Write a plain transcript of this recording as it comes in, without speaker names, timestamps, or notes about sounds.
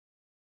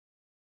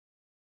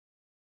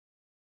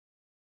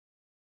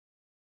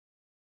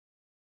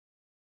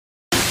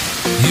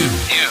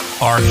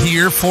are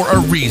here for a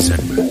reason.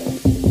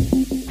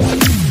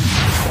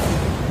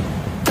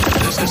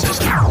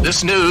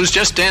 This news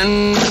just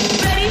in.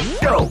 Ready?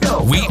 Go.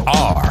 We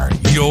are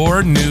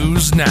your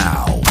news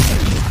now.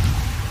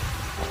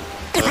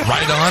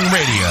 Right On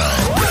Radio.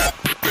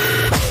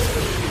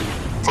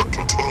 For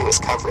continuous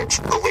coverage,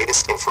 the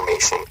latest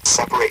information,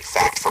 separate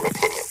fact from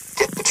opinion.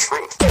 Get the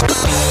truth.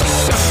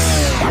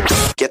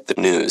 Get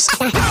the news.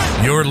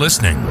 You're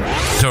listening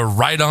to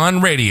Right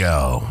On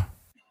Radio.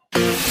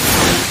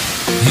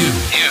 You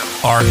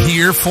are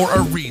here for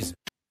a reason.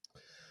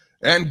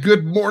 And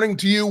good morning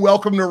to you.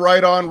 Welcome to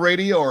Right On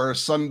Radio, our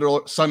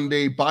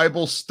Sunday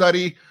Bible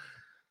study.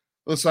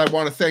 Listen, I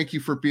want to thank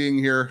you for being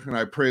here, and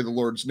I pray the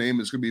Lord's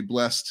name is going to be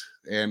blessed,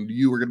 and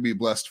you are going to be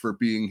blessed for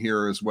being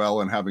here as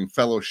well and having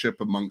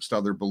fellowship amongst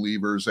other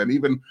believers and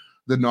even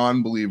the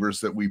non-believers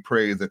that we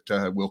pray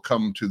that will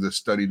come to this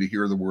study to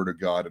hear the Word of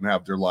God and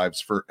have their lives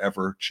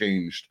forever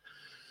changed.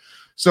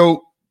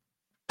 So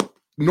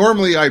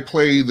normally I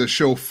play the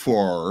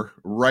shofar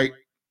right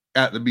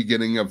at the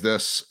beginning of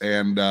this,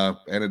 and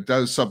it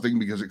does something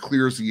because it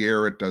clears the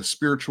air. It does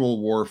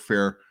spiritual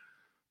warfare,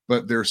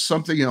 but there's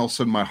something else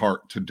in my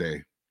heart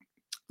today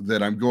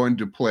that I'm going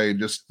to play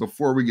just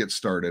before we get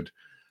started.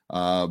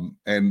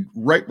 And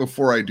right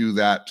before I do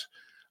that,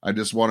 I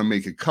just want to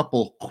make a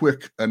couple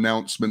quick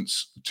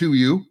announcements to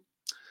you.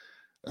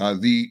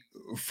 The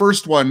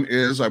first one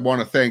is I want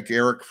to thank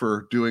Eric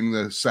for doing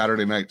the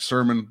Saturday night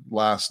sermon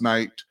last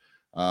night.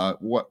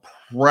 What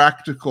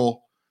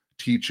practical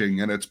teaching,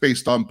 and it's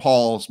based on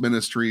Paul's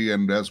ministry,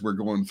 and as we're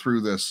going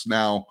through this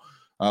now,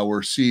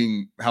 we're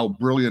seeing how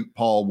brilliant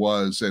Paul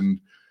was,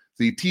 and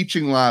the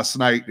teaching last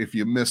night, if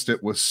you missed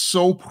it, was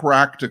so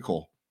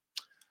practical,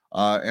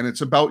 and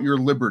it's about your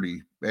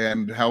liberty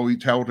and how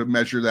to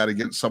measure that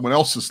against someone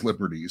else's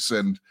liberties,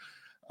 and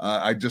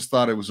I just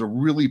thought it was a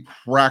really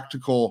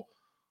practical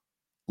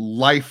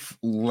life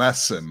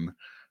lesson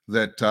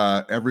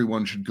that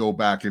everyone should go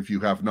back. If you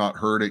have not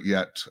heard it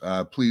yet,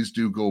 please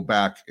do go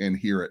back and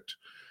hear it.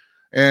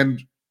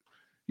 And,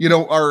 you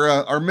know,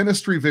 our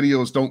ministry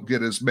videos don't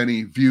get as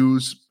many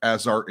views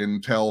as our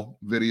Intel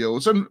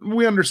videos. And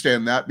we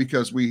understand that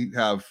because we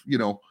have, you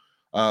know,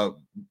 a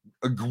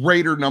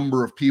greater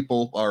number of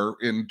people are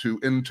into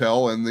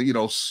Intel, and,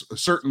 a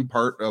certain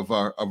part of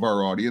our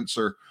audience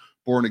are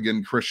born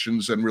again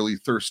Christians and really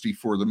thirsty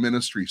for the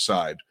ministry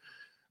side.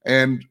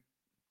 And,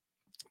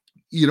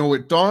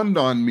 it dawned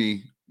on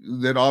me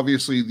that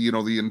obviously, the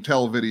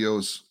Intel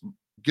videos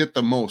get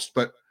the most,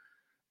 but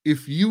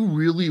if you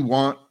really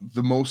want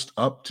the most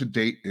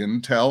up-to-date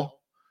intel,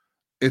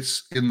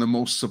 it's in the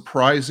most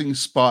surprising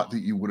spot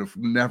that you would have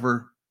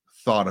never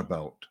thought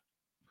about.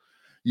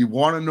 You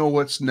want to know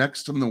what's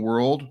next in the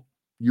world?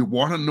 You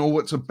want to know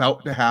what's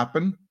about to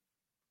happen?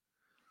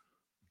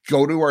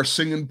 Go to our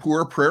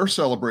Singapore prayer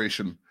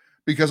celebration,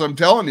 because I'm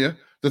telling you,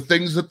 the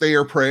things that they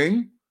are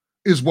praying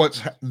is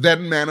what's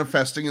then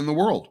manifesting in the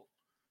world.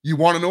 You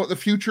want to know what the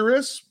future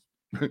is?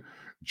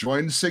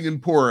 Join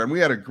Singapore, and we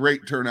had a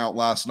great turnout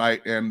last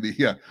night, and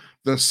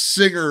the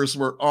singers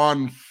were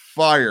on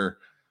fire.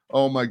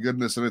 Oh my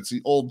goodness. And it's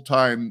the old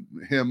time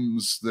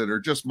hymns that are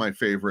just my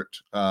favorite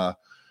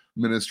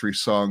ministry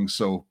songs.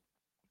 So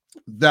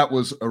that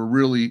was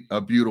a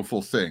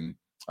beautiful thing.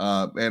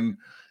 And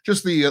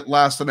just the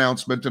last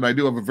announcement, and I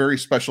do have a very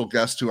special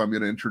guest who I'm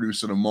going to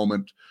introduce in a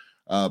moment.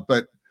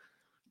 But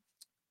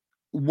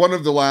one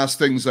of the last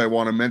things I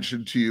want to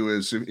mention to you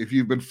is if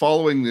you've been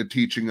following the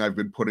teaching I've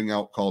been putting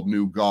out called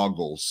New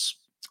Goggles,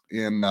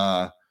 in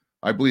I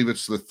believe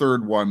it's the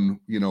third one,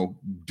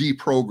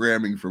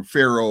 deprogramming from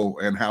Pharaoh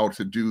and how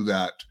to do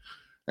that.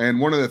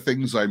 And one of the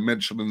things I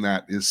mentioned in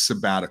that is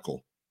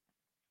sabbatical.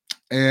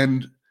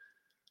 And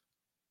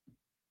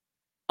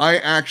I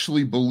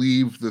actually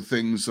believe the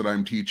things that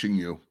I'm teaching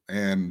you.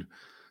 And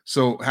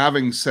so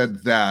having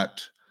said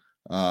that,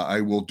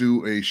 I will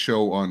do a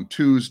show on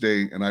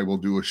Tuesday and I will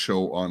do a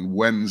show on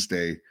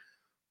Wednesday,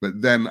 but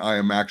then I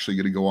am actually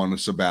going to go on a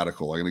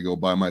sabbatical. I'm going to go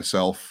by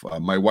myself.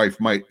 My wife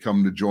might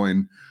come to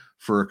join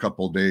for a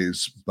couple of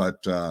days,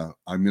 but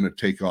I'm going to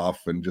take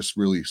off and just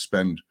really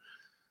spend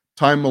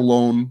time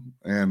alone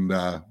and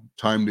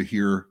time to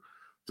hear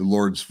the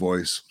Lord's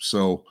voice.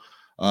 So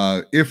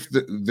if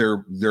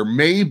there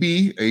may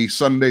be a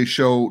Sunday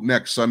show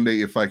next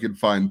Sunday, if I could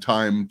find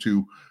time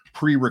to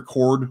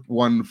pre-record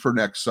one for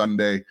next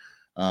Sunday.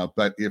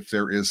 But if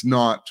there is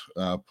not,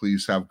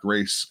 please have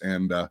grace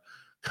and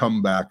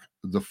come back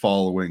the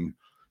following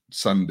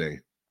Sunday.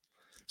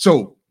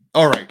 So,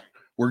 all right,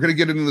 we're going to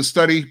get into the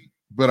study,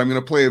 but I'm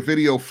going to play a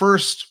video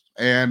first.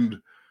 And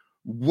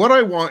what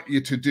I want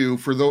you to do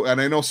and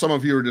I know some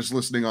of you are just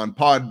listening on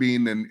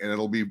Podbean, and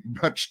it'll be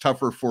much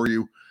tougher for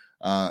you.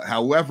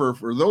 However,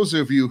 for those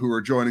of you who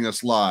are joining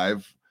us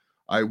live,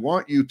 I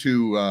want you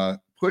to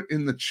put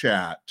in the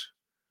chat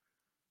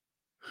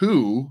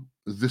who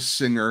the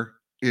singer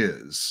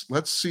is.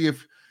 Let's see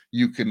if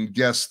you can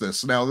guess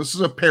this. Now, this is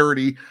a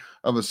parody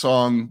of a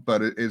song,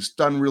 but it's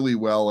done really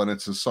well, and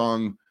it's a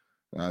song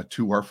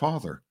to our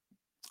Father.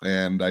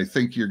 And I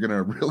think you're going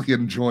to really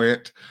enjoy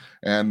it.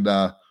 And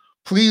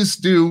please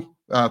do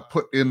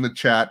put in the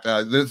chat.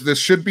 This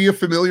should be a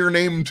familiar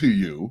name to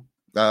you,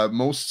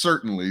 most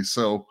certainly.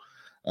 So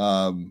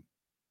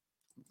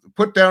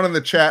put down in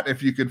the chat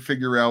if you could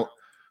figure out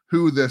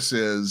who this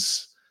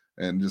is.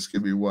 And just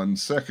give me 1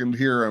 second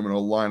here. I'm going to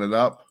line it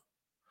up.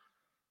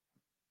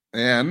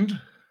 And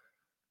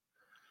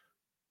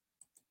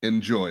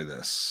enjoy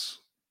this.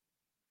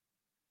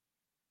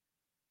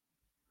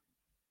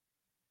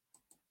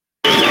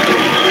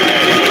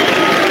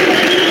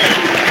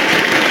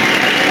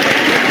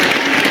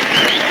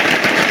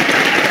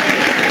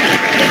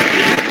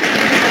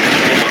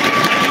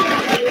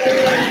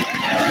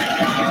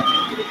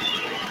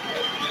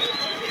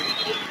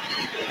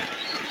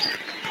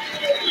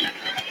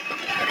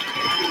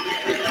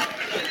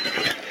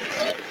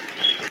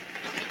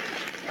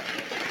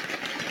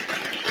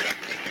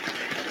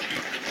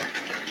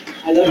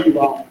 I love you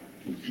all.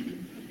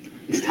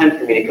 It's time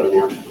for me to go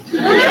now.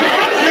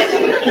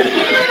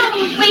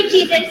 Wait,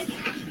 Jesus.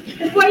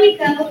 Before you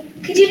go,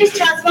 could you just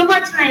tell us one more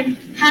time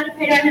how to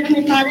pray to our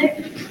Heavenly Father?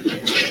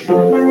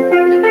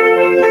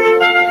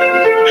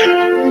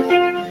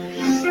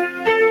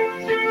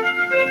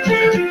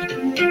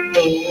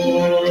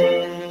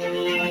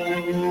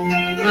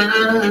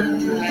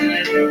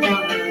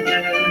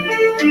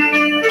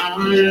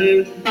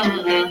 Our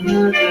Father,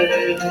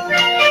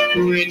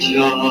 which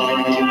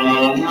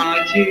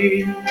art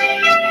in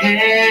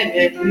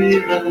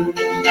heaven,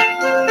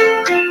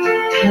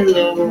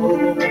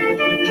 hallowed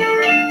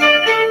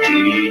be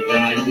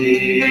thy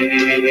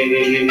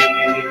name.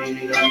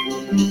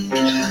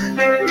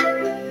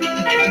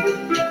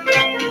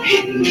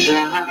 In thy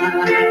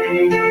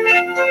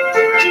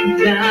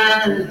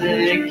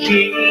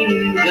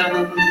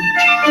kingdom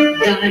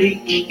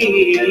come,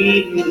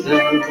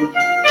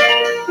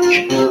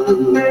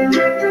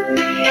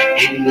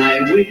 and thy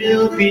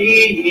will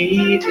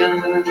be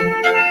done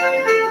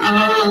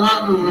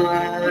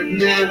on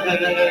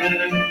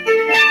earth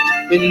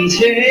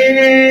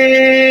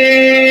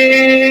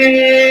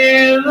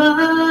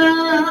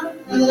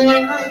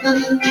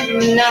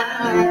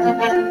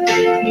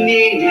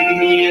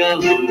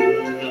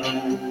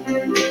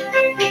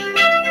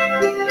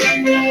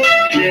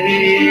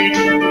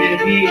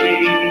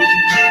need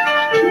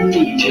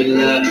your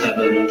love,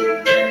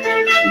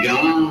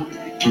 God,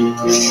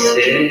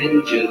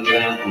 send your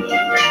love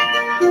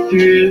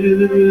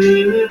through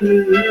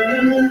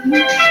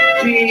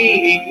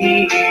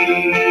me.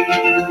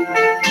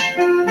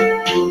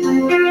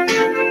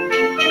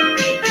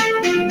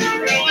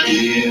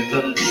 Give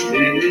us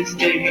this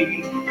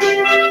day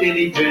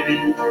daily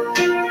bread,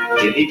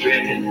 daily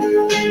bread.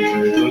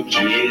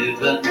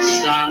 Forgive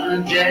us our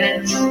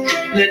debts,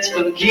 let's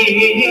forgive,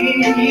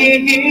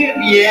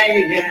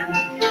 yeah.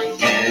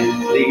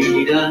 And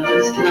lead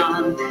us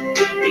not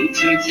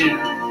into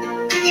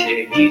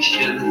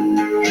temptation,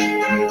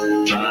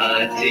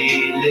 but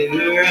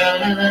deliver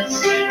us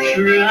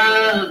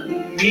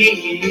from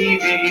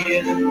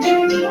evil.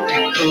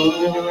 Oh,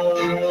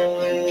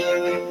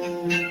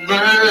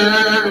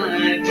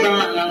 my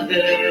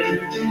Father,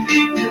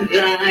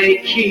 thy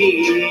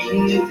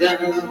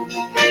kingdom,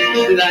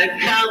 thy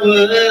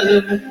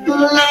power,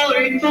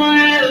 glory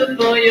forever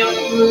for your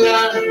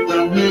love.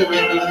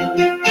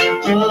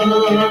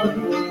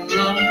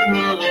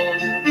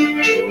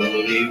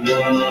 Holy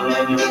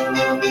One.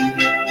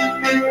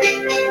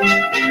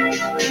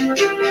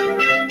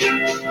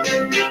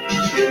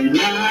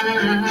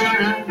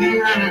 Life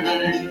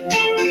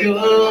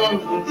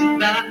goes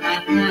by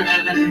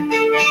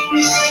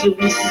so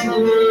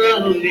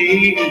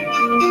slowly,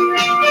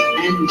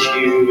 and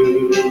you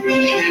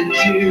can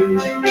do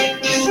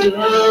so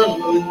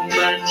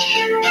much,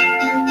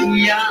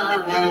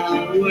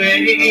 Yahweh,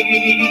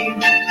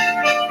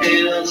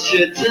 El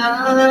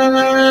Shaddai.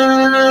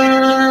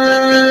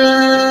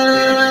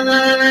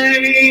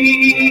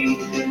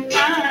 I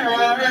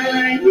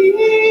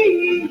need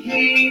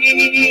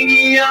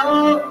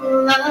your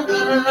love,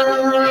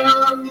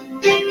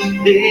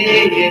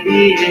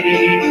 baby.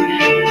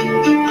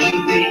 I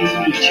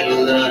need your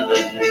love,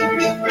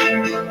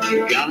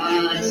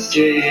 God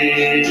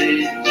send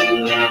your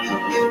love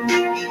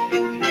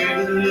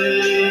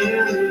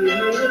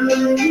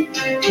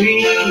through me.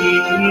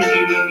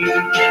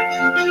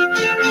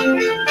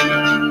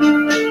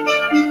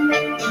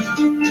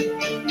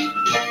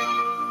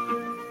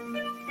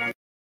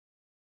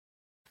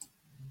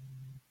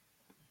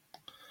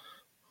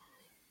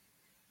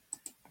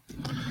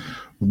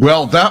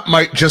 Well, that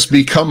might just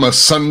become a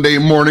Sunday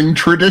morning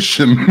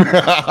tradition.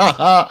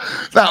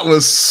 That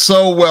was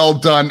so well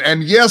done.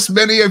 And yes,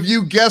 many of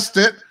you guessed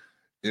it.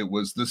 It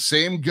was the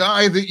same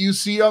guy that you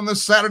see on the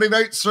Saturday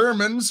night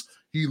sermons.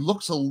 He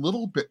looks a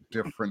little bit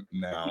different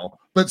now,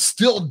 but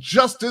still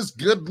just as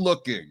good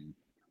looking.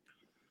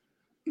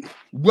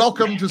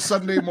 Welcome to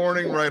Sunday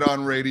Morning Right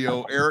On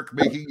Radio. Eric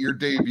making your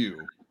debut.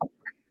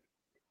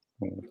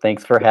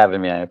 Thanks for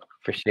having me. I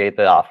appreciate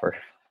the offer.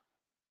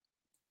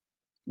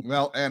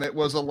 Well, and it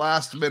was a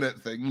last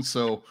minute thing,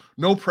 so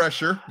no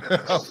pressure,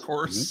 of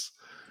course.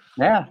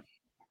 Yeah,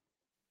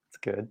 it's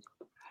good.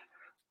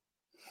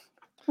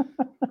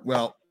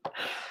 Well,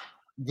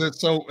 Fun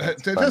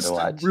Just to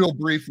watch. real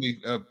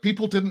briefly,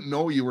 people didn't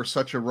know you were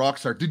such a rock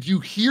star. Did you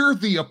hear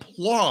the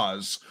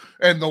applause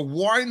and the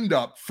wind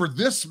up for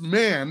this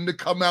man to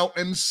come out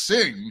and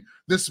sing,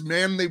 this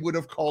man they would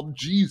have called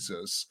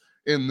Jesus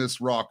in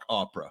this rock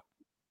opera?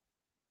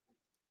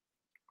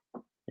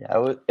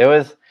 Yeah, it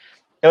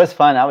was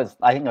fun.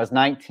 I think I was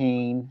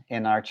 19,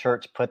 and our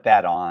church put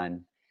that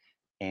on,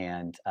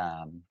 and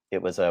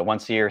it was a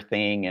once a year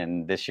thing.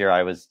 And this year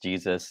I was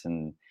Jesus,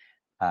 and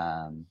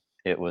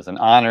it was an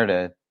honor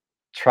to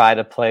try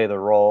to play the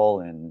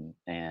role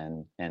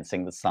and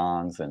sing the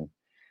songs. And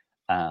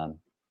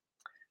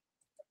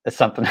it's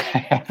something I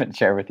haven't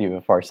shared with you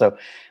before. So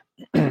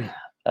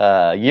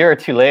a year or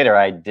two later,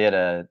 I did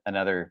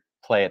another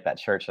play at that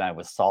church, and I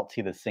was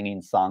Salty the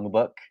Singing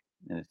Songbook.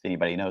 And if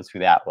anybody knows who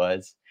that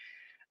was.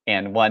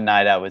 And one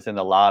night I was in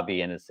the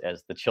lobby, and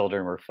as the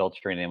children were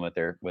filtering in with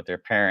their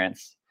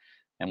parents,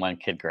 and one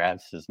kid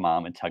grabs his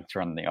mom and tugs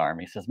her on the arm.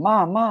 He says,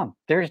 Mom,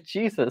 there's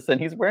Jesus,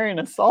 and he's wearing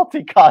a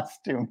Salty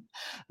costume.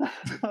 I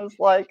was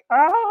like,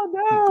 oh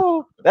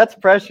no, that's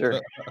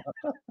pressure.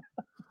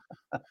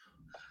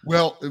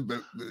 Well,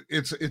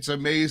 it's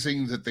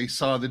amazing that they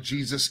saw the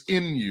Jesus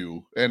in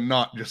you and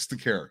not just the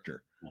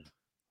character.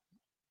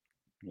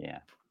 Yeah.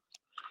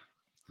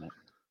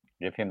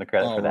 Give him the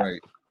credit All for that.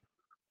 right.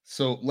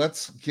 So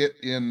let's get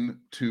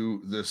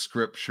into the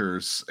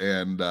scriptures,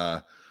 and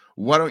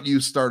why don't you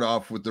start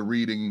off with the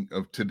reading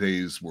of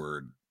today's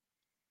word?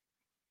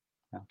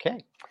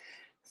 Okay.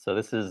 So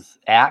this is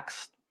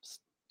Acts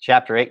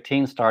chapter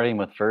 18, starting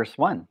with verse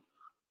 1.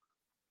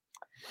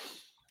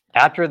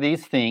 After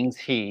these things,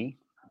 he,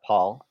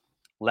 Paul,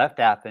 left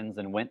Athens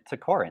and went to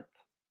Corinth,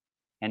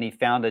 and he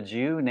found a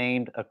Jew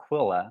named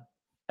Aquila,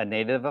 a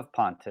native of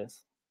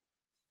Pontus,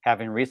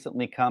 having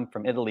recently come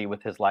from Italy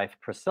with his wife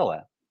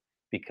Priscilla,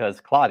 because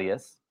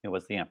Claudius, who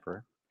was the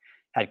emperor,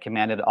 had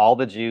commanded all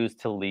the Jews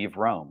to leave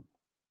Rome.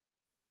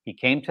 He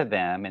came to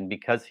them, and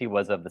because he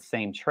was of the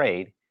same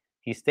trade,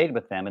 he stayed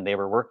with them, and they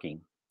were working,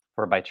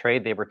 for by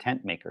trade they were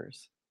tent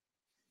makers.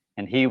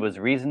 And he was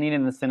reasoning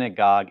in the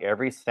synagogue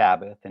every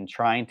Sabbath and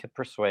trying to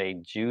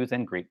persuade Jews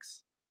and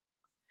Greeks.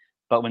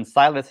 But when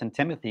Silas and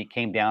Timothy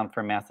came down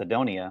from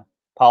Macedonia,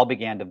 Paul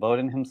began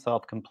devoting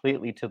himself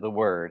completely to the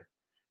word,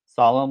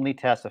 solemnly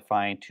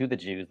testifying to the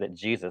Jews that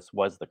Jesus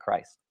was the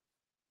Christ.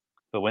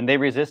 But when they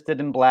resisted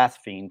and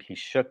blasphemed, he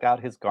shook out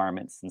his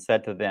garments and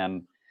said to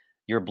them,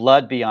 "Your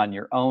blood be on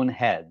your own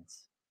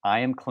heads. I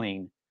am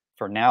clean.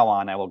 From now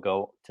on, I will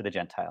go to the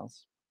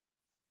Gentiles."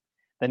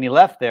 Then he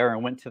left there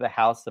and went to the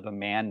house of a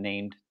man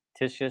named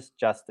Titius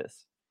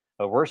Justus,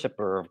 a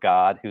worshiper of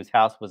God, whose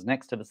house was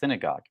next to the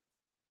synagogue.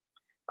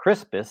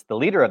 Crispus, the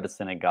leader of the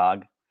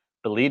synagogue,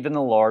 believed in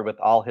the Lord with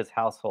all his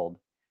household,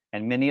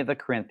 and many of the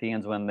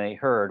Corinthians, when they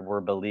heard,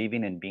 were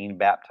believing and being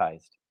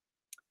baptized.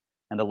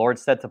 And the Lord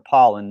said to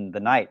Paul in the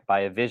night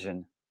by a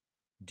vision,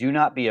 "Do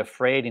not be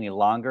afraid any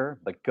longer,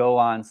 but go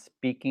on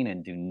speaking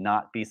and do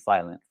not be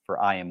silent, for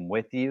I am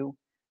with you,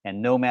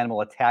 and no man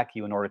will attack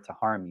you in order to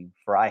harm you,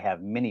 for I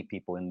have many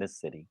people in this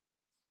city."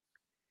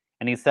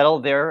 And he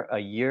settled there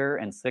 1 year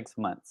and 6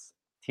 months,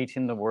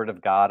 teaching the word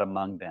of God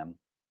among them.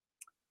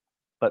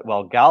 But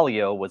while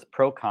Gallio was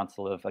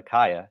proconsul of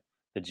Achaia,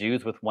 the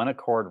Jews with one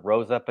accord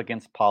rose up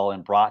against Paul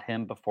and brought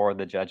him before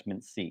the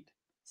judgment seat,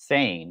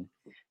 saying,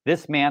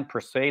 "This man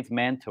persuades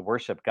men to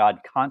worship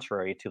God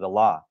contrary to the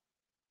law."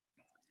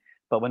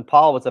 But when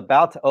Paul was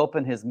about to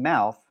open his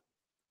mouth,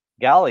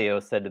 Gallio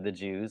said to the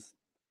Jews,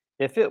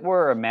 "If it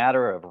were a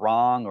matter of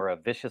wrong or a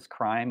vicious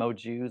crime, O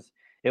Jews,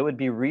 it would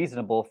be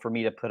reasonable for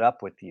me to put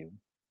up with you.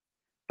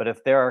 But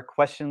if there are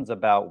questions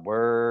about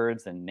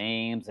words and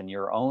names and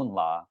your own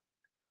law,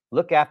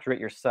 look after it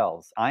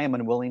yourselves. I am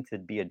unwilling to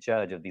be a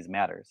judge of these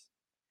matters."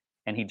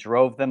 And he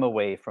drove them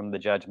away from the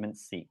judgment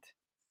seat.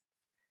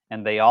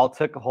 And they all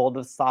took hold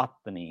of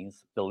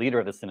Sosthenes, the leader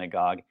of the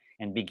synagogue,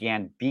 and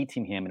began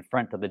beating him in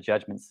front of the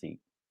judgment seat.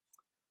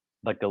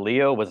 But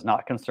Gallio was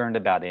not concerned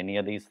about any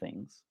of these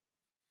things.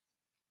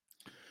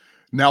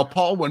 Now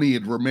Paul, when he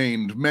had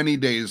remained many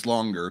days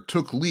longer,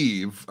 took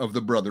leave of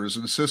the brothers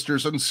and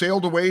sisters and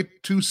sailed away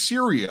to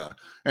Syria,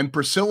 and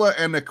Priscilla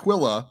and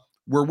Aquila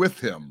were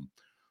with him.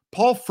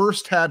 Paul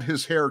first had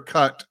his hair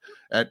cut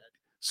at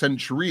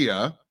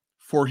Cenchrea,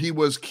 for he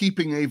was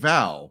keeping a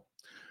vow.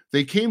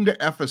 They came to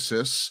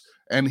Ephesus,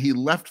 and he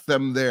left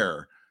them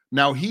there.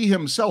 Now he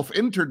himself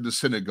entered the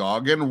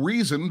synagogue and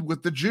reasoned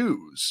with the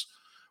Jews.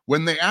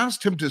 When they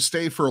asked him to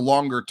stay for a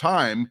longer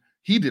time,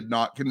 he did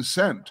not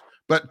consent,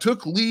 but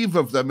took leave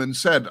of them and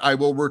said, "I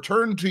will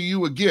return to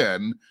you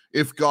again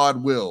if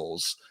God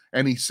wills."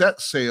 And he set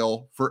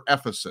sail for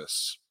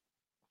Ephesus.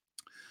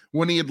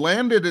 When he had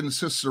landed in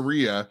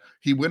Caesarea,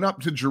 he went up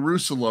to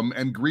Jerusalem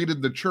and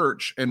greeted the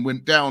church and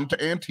went down to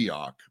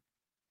Antioch.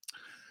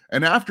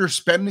 And after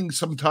spending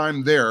some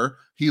time there,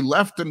 he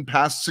left and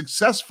passed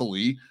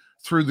successfully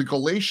through the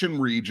Galatian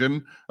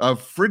region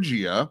of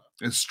Phrygia,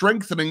 and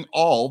strengthening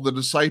all the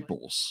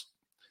disciples.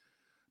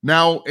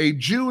 Now, a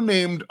Jew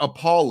named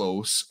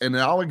Apollos, an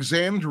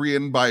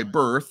Alexandrian by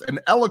birth, an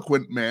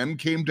eloquent man,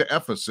 came to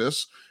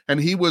Ephesus, and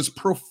he was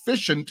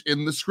proficient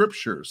in the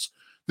scriptures.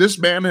 This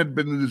man had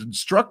been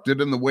instructed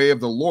in the way of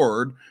the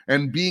Lord,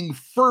 and being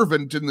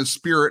fervent in the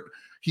Spirit,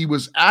 he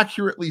was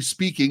accurately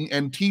speaking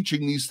and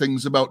teaching these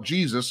things about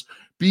Jesus,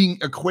 being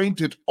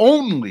acquainted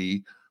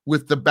only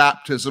with the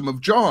baptism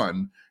of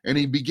John. And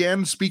he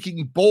began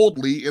speaking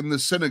boldly in the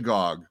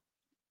synagogue.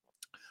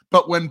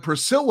 But when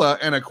Priscilla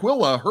and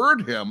Aquila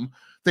heard him,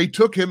 they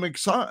took him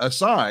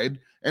aside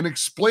and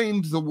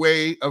explained the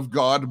way of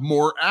God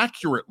more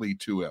accurately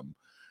to him.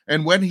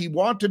 And when he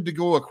wanted to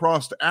go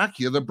across to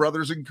Achaia, the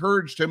brothers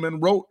encouraged him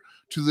and wrote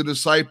to the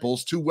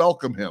disciples to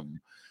welcome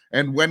him.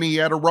 And when he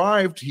had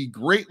arrived, he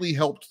greatly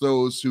helped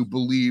those who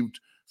believed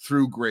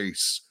through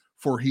grace,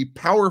 for he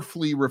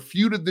powerfully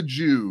refuted the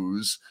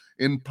Jews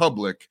in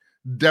public,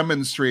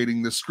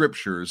 demonstrating the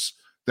scriptures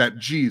that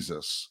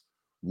Jesus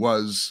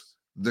was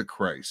the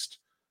Christ.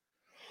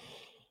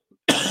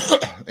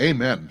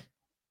 Amen.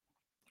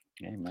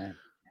 Amen.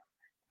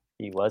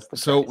 He was the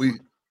So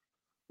Christ.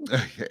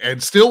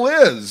 and still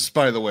is,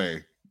 by the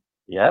way.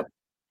 Yep.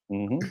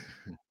 Mm-hmm.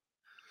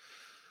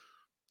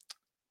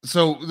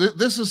 So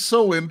this is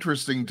so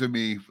interesting to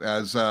me,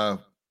 as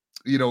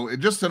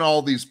just in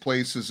all these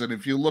places. And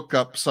if you look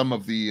up some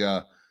of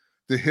the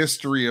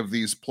history of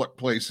these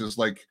places,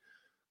 like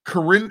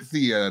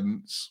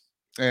Corinthians,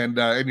 and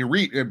you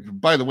read. And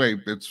by the way,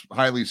 it's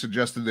highly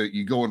suggested that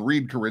you go and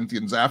read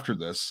Corinthians after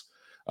this,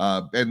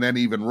 and then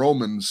even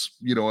Romans,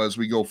 as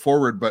we go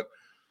forward. But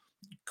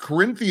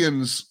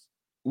Corinthians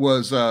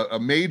was a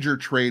major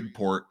trade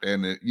port,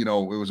 and it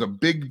was a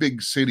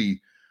big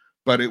city,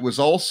 but it was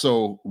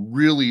also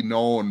really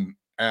known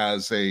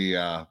as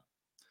a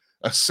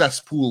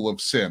cesspool of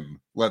sin.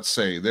 Let's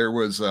say there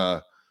was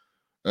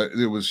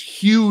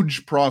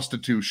huge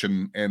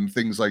prostitution and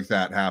things like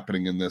that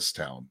happening in this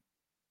town.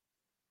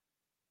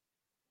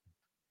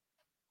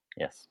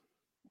 Yes,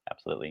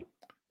 absolutely.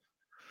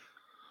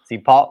 See,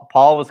 Paul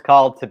was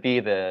called to be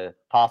the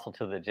apostle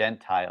to the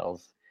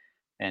Gentiles,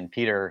 and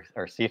Peter,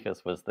 or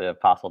Cephas, was the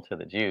apostle to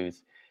the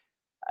Jews.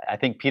 I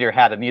think Peter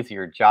had an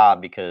easier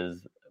job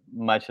because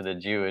much of the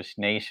Jewish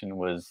nation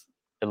was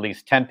at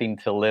least attempting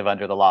to live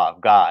under the law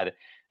of God,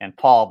 and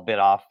Paul bit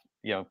off.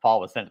 Paul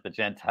was sent to the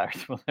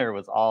Gentiles. Well, there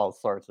was all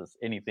sorts of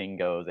anything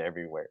goes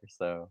everywhere.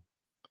 So,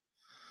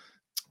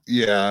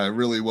 yeah, it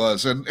really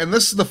was. And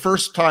this is the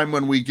first time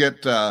when we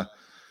get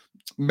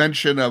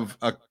mention of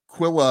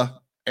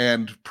Aquila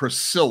and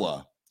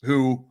Priscilla,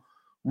 who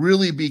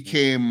really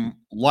became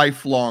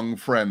lifelong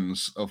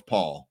friends of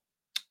Paul.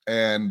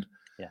 And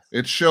yes,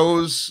 it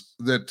shows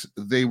that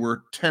they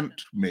were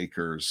tent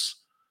makers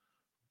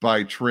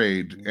by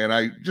trade. And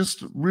I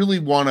just really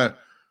want to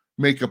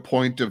make a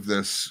point of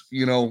this.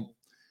 You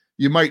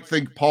might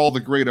think Paul, the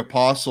great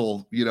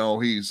apostle,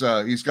 he's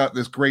got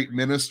this great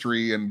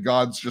ministry and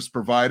God's just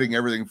providing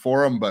everything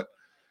for him. But,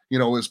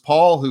 it's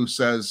Paul who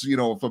says,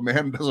 if a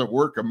man doesn't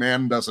work, a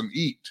man doesn't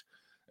eat.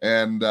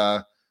 And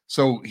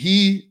so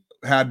he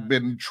had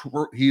been,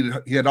 he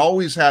had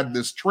always had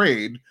this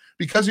trade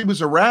because he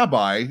was a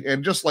rabbi.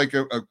 And just like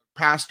a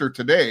pastor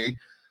today,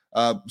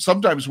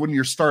 sometimes when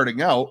you're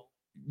starting out,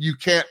 you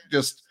can't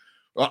just,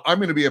 I'm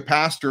going to be a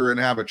pastor and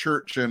have a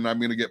church and I'm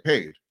going to get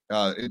paid.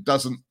 It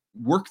doesn't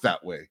work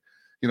that way.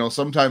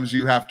 Sometimes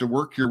you have to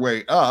work your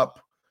way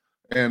up,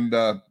 and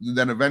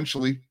then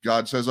eventually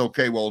God says,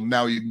 okay, well,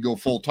 now you can go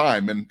full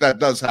time. And that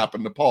does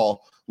happen to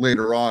Paul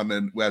later on,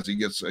 and as he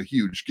gets a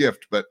huge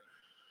gift. But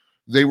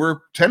they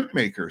were tent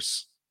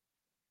makers.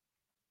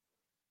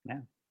 Yeah.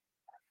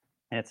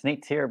 And it's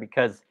neat here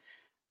because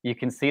you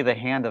can see the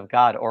hand of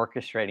God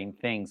orchestrating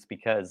things,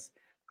 because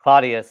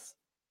Claudius,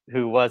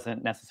 who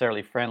wasn't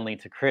necessarily friendly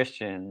to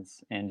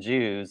Christians and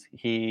Jews,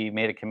 he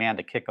made a command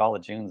to kick all the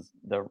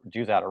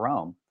Jews out of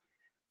Rome.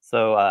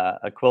 So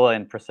Aquila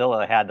and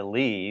Priscilla had to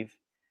leave,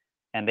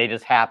 and they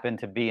just happened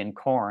to be in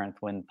Corinth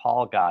when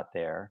Paul got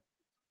there,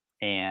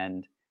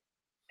 and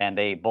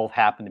they both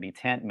happened to be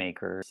tent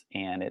makers,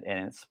 and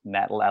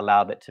that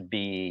allowed it to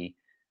be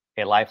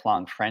a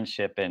lifelong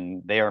friendship.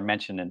 And they are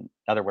mentioned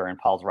elsewhere in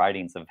Paul's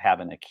writings of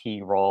having a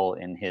key role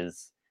in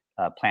his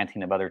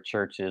planting of other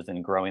churches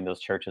and growing those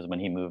churches when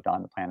he moved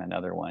on to plant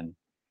another one.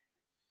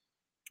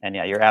 And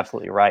yeah, you're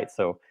absolutely right.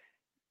 So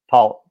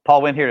Paul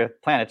went here to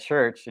plant a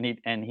church,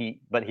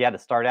 but he had to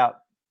start out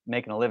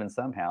making a living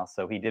somehow.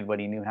 So he did what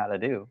he knew how to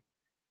do.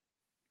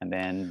 And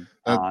then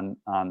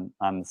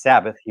on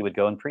Sabbath, he would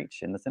go and preach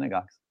in the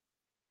synagogues.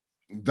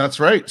 That's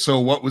right. So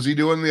what was he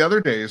doing the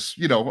other days?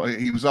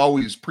 He was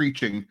always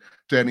preaching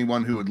to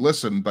anyone who would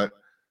listen, but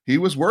he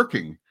was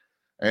working,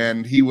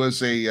 and he was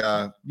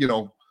so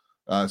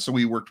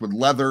he worked with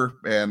leather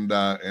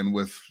and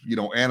with,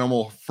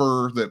 animal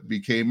fur that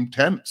became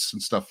tents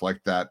and stuff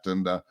like that.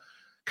 And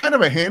kind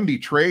of a handy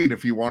trade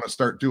if you want to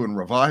start doing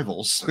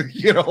revivals.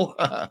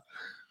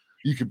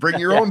 You could bring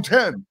your own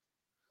tent.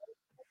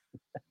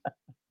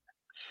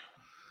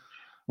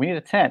 We need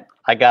a tent.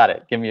 I got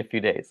it. Give me a few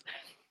days.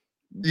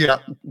 Yeah.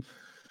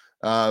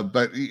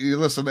 But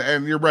listen,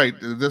 and you're right.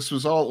 This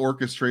was all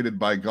orchestrated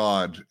by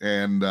God,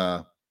 and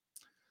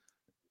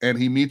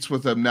he meets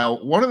with them. Now,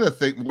 one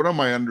of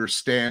my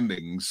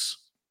understandings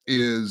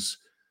is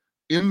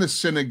in the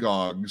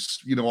synagogues.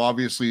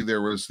 Obviously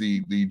there was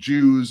the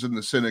Jews in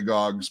the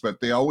synagogues, but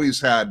they always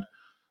had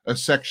a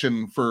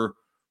section for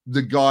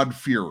the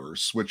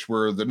God-fearers, which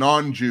were the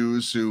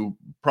non-Jews who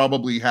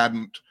probably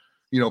hadn't,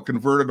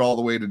 converted all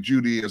the way to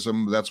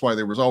Judaism. That's why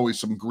there was always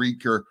some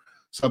Greek or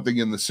something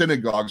in the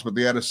synagogues, but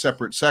they had a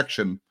separate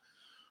section.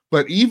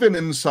 But even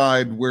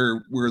inside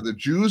where the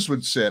Jews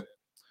would sit,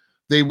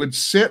 they would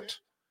sit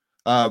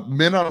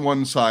men on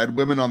one side,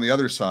 women on the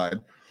other side,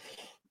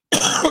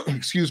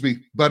 excuse me,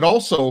 but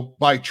also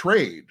by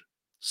trade.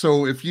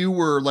 So if you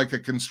were like a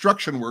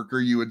construction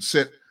worker, you would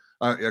sit,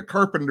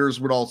 carpenters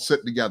would all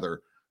sit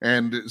together.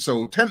 And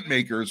so tent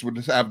makers would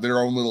have their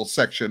own little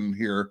section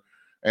here.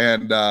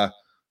 And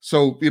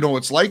so,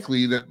 it's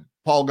likely that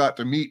Paul got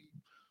to meet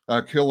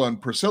Aquila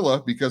and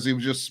Priscilla because he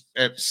was just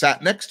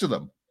sat next to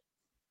them.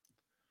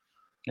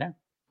 Yeah.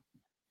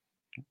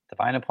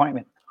 Divine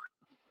appointment.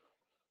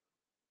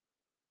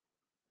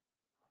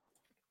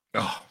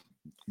 Oh,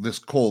 this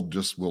cold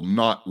just will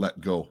not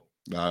let go.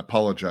 I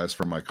apologize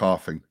for my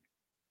coughing.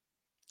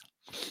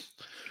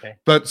 Okay.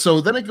 But so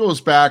then it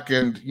goes back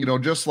and,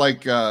 just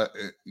like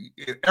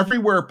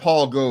everywhere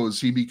Paul goes,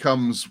 he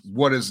becomes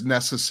what is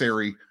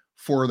necessary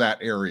for that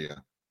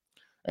area.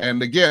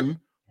 And again,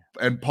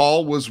 and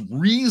Paul was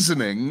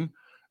reasoning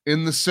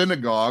in the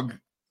synagogue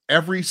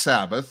every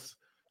Sabbath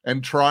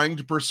and trying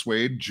to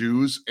persuade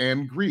Jews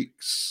and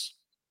Greeks.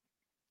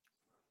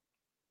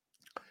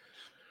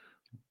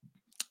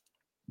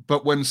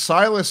 But when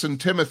Silas and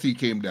Timothy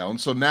came down,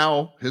 so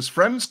now his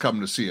friends come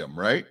to see him,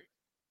 right?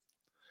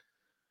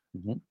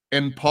 Mm-hmm.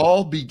 And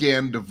Paul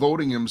began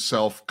devoting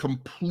himself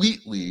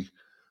completely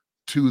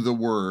to the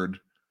word,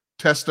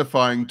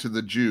 testifying to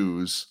the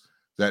Jews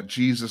that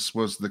Jesus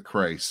was the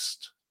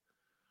Christ.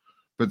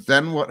 But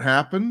then what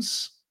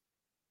happens?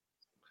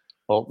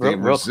 Well,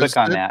 real quick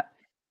on that.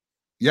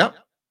 Yep.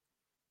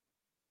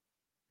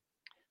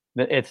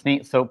 It's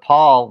neat. So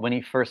Paul, when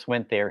he first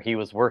went there, he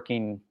was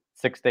working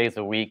 6 days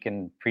a week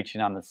and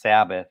preaching on the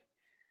Sabbath.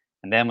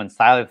 And then when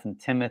Silas and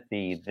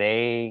Timothy,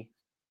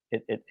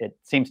 it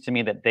seems to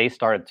me that they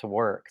started to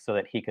work so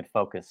that he could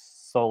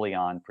focus solely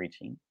on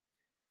preaching.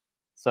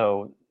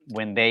 So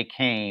when they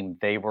came,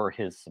 they were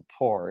his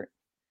support.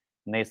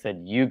 And they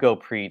said, you go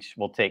preach,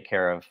 we'll take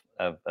care of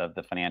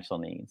the financial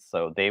needs.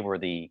 So they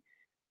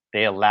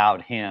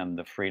allowed him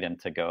the freedom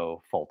to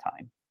go full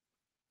time.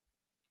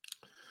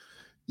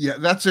 Yeah,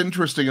 that's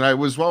interesting. And I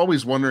was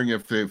always wondering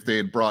if they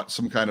had brought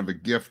some kind of a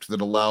gift that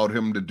allowed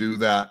him to do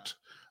that.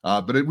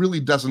 But it really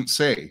doesn't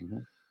say.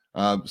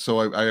 Mm-hmm.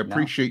 So I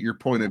appreciate your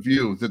point of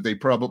view that they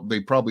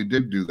probably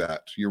did do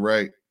that. You're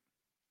right.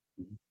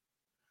 Mm-hmm.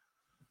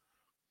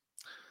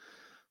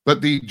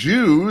 But the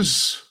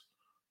Jews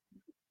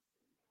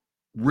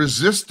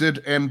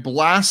resisted and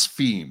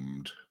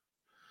blasphemed.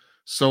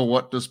 So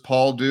what does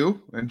Paul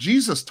do? And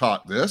Jesus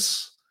taught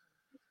this.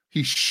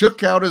 He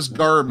shook out his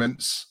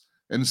garments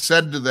and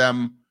said to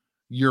them,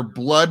 your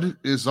blood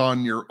is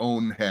on your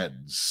own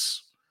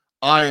heads.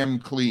 I am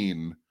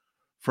clean.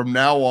 From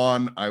now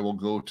on, I will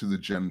go to the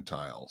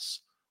Gentiles.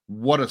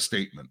 What a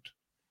statement.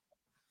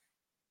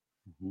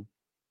 Mm-hmm.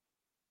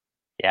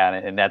 Yeah,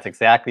 and that's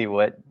exactly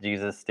what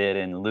Jesus did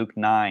in Luke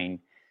 9,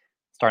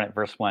 starting at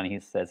verse 1. He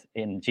says,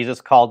 and Jesus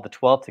called the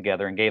 12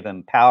 together and gave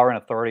them power and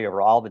authority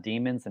over all the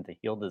demons and to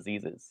heal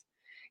diseases.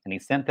 And he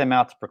sent them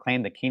out to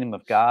proclaim the kingdom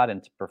of God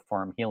and to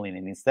perform healing.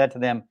 And he said to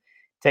them,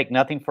 take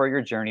nothing for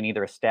your journey,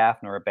 neither a staff,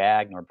 nor a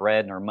bag, nor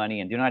bread, nor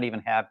money, and do not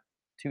even have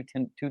two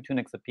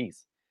tunics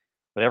apiece.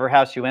 Whatever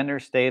house you enter,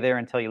 stay there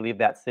until you leave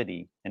that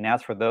city. And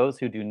as for those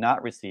who do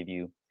not receive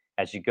you,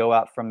 as you go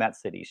out from that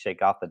city,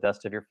 shake off the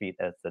dust of your feet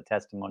as the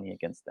testimony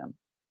against them.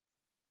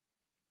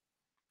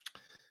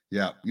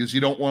 Yeah, because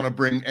you don't want to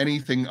bring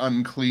anything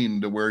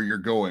unclean to where you're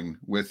going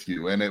with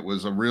you. And it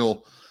was a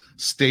real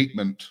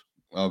statement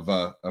of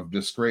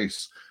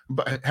disgrace.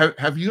 But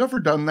have you ever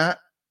done that?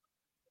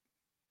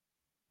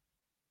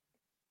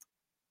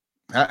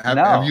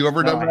 Have you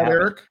ever done that,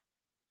 Eric?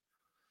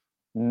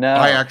 No.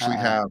 I actually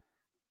have.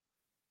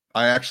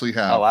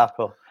 Oh, wow,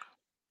 cool.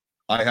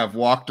 I have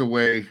walked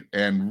away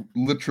and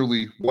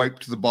literally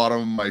wiped the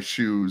bottom of my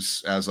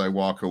shoes as I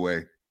walk away.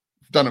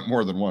 I've done it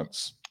more than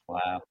once.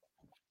 Wow.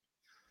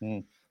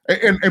 Mm.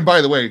 And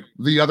by the way,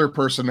 the other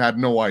person had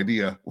no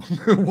idea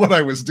what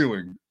I was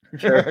doing.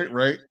 Sure.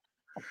 Right?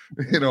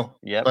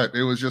 Yep. But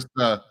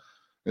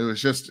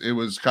it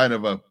was kind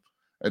of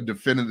a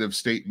definitive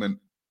statement,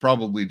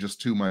 probably just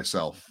to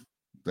myself,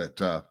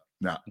 that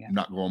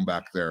not going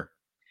back there.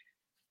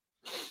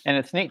 And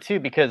it's neat too,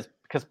 because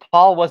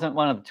Paul wasn't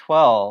one of the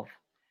 12.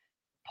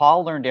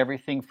 Paul learned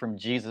everything from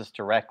Jesus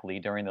directly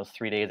during those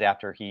 3 days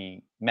after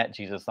he met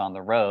Jesus on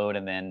the road,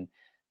 and then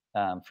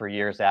for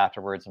years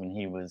afterwards when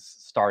he was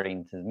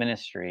starting his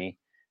ministry.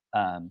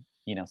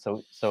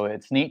 So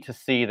it's neat to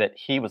see that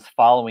he was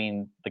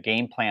following the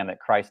game plan that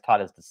Christ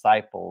taught his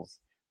disciples,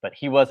 but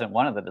he wasn't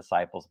one of the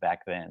disciples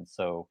back then.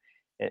 So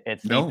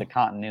It's No. neat, the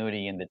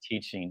continuity in the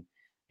teaching.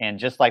 And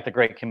just like the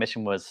Great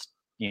Commission was,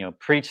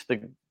 preach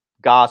the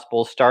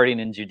gospel starting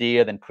in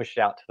Judea, then push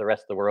out to the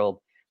rest of the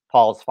world.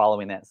 Paul's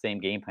following that same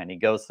game plan. He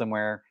goes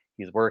somewhere,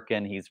 he's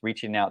working, he's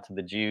reaching out to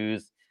the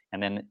Jews.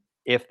 And then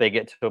if they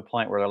get to a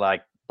point where they're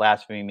like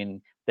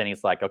blaspheming, then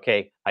he's like,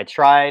 okay, I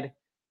tried,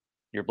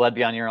 your blood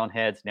be on your own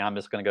heads. Now I'm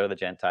just going to go to the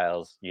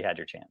Gentiles. You had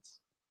your chance.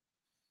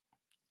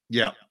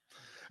 Yeah.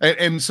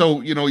 And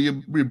so,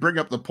 you bring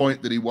up the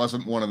point that he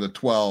wasn't one of the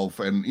 12,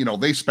 and,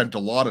 they spent a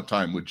lot of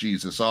time with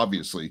Jesus,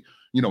 obviously,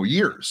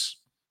 years,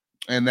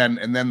 and then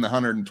the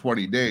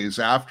 120 days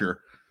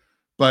after.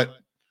 But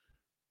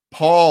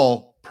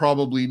Paul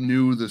probably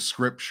knew the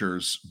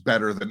scriptures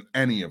better than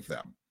any of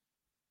them.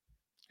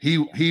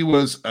 He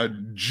was a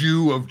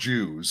Jew of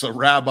Jews, a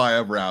rabbi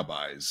of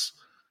rabbis,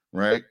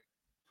 right?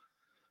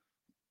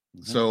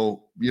 Mm-hmm.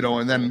 So,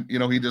 and then,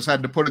 he just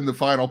had to put in the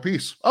final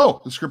piece. Oh,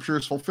 the scripture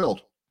is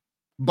fulfilled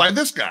by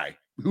this guy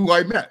who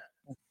I met.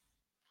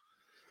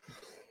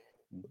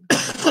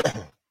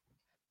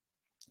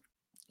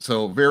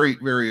 So very,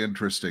 very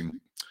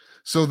interesting.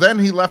 So then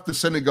he left the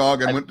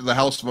synagogue and went to the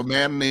house of a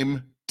man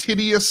named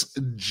Titius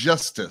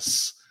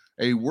Justus,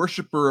 a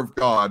worshiper of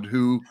God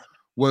who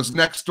was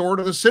next door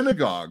to the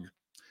synagogue.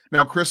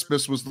 Now,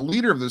 Crispus was the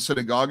leader of the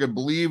synagogue and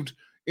believed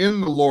in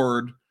the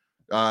Lord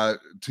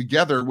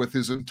together with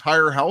his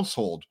entire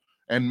household.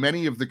 And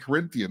many of the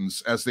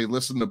Corinthians, as they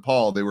listened to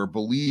Paul, they were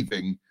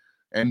believing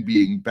and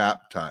being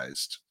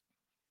baptized.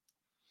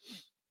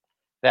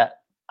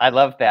 I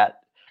love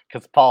that,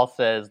 because Paul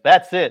says,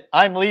 that's it,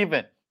 I'm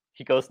leaving.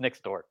 He goes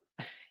next door.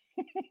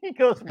 He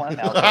goes one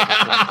house.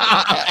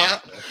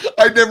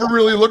 I never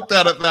really looked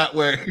at it that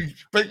way,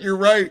 but you're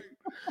right.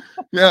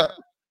 Yeah,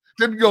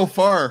 didn't go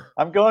far.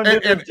 I'm going to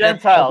the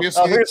Gentiles.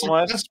 Oh, here's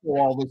one.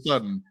 All of a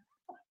sudden.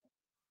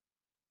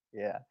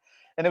 Yeah,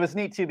 and it was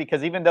neat too,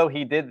 because even though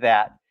he did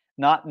that,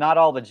 not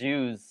all the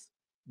Jews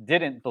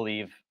didn't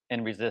believe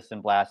and resist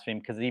and blaspheme,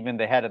 because even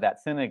the head of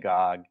that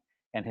synagogue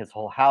and his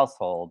whole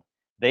household,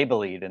 they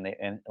believed,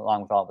 and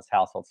along with all of his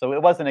household. So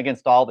it wasn't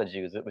against all the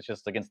Jews; it was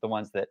just against the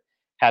ones that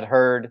had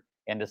heard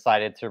and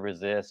decided to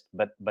resist,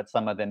 but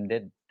some of them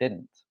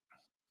didn't.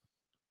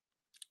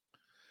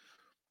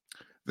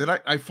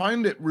 That I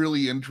find it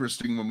really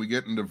interesting when we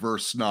get into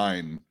verse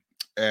 9,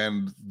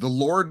 and the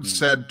Lord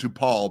said to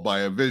Paul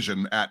by a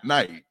vision at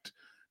night,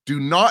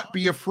 "Do not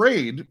be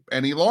afraid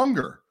any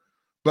longer,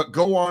 but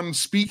go on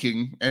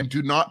speaking and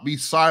do not be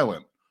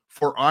silent,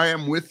 for I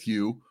am with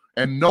you,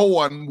 and no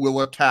one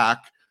will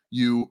attack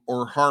you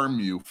or harm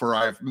you, for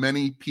I have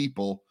many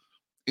people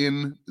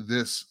in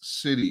this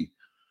city."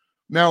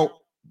 Now,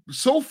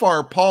 so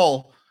far,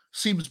 Paul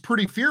seems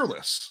pretty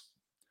fearless.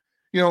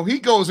 He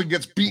goes and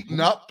gets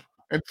beaten up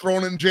and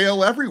thrown in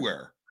jail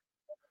everywhere.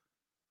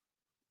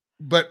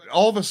 But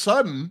all of a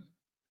sudden,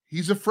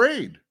 he's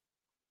afraid.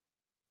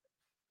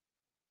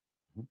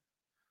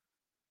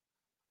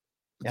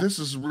 Yeah. This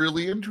is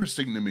really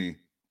interesting to me,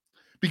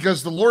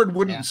 because the Lord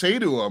wouldn't say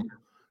to him,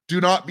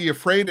 "Do not be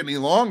afraid any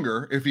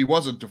longer," if he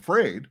wasn't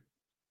afraid.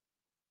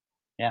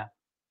 Yeah.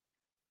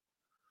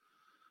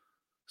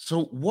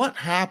 So what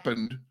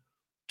happened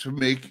to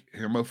make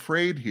him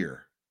afraid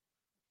here?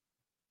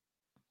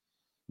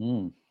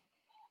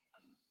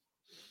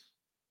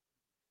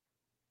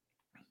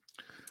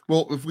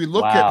 Well, if we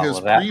look at his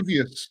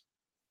previous...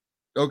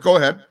 Oh, go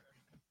ahead.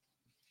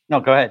 No,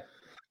 go ahead.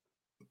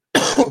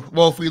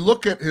 Well, if we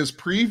look at his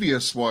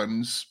previous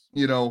ones,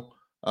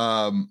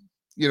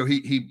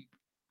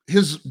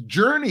 his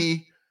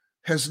journey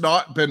has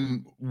not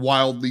been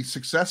wildly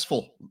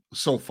successful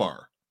so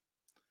far.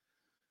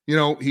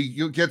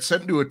 He gets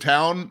sent to a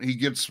town. He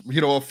gets,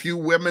 a few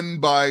women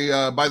by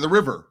the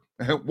river.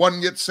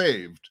 One gets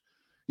saved.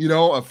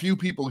 A few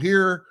people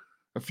here,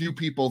 a few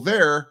people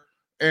there,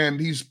 and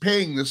he's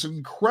paying this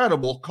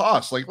incredible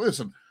cost. Like,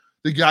 listen,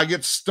 the guy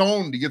gets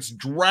stoned. He gets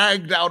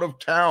dragged out of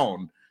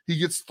town. He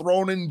gets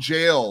thrown in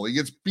jail. He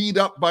gets beat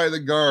up by the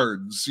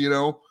guards,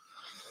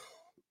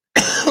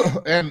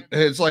 And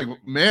it's like,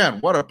 man,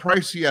 what a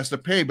price he has to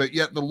pay. But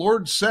yet the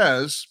Lord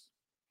says,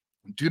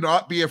 "Do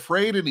not be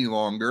afraid any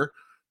longer,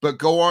 but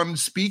go on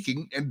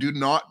speaking and do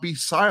not be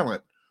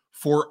silent,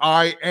 for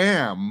I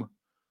am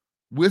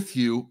with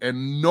you,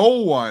 and no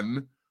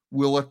one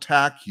will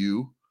attack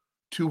you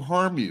to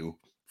harm you,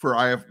 for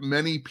I have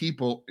many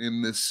people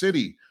in this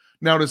city."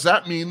 Now, does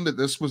that mean that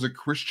this was a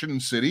Christian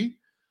city?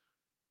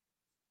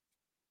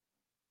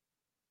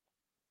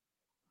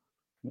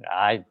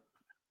 I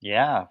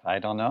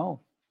don't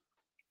know.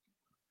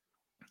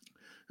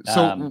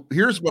 So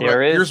here's what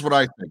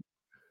I think.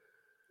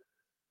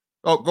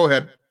 Oh, go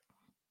ahead.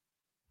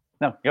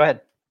 No, go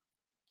ahead.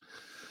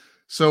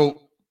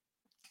 So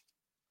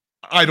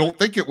I don't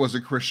think it was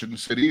a Christian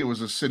city. It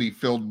was a city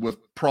filled with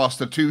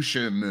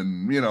prostitution,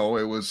 and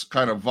it was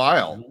kind of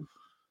vile.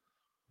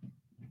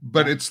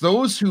 But it's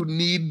those who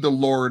need the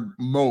Lord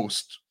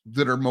most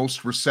that are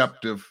most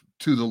receptive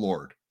to the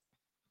Lord.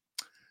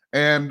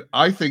 And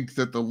I think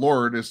that the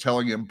Lord is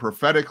telling him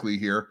prophetically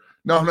here,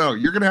 no,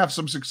 you're going to have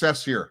some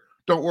success here.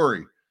 Don't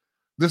worry.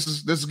 this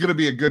is going to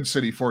be a good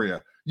city for you.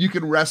 You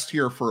can rest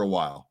here for a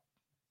while,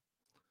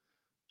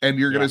 and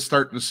you're going to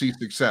start to see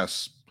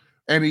success.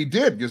 And he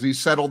did, because he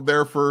settled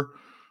there for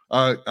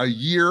a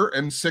year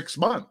and 6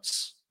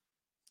 months.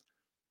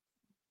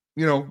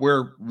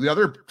 Where the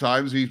other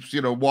times he's,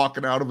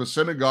 walking out of a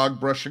synagogue,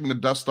 brushing the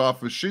dust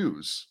off his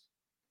shoes.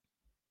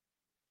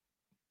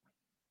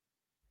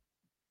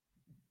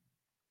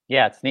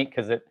 Yeah, it's neat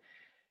because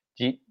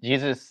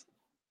Jesus,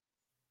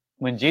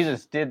 when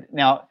Jesus did,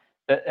 now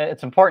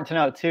it's important to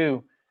note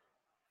too,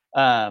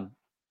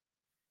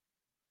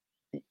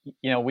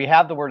 we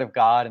have the Word of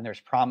God, and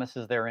there's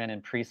promises therein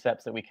and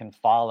precepts that we can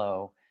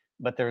follow,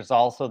 but there's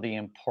also the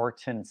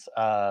importance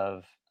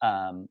of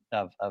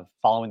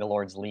following the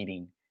Lord's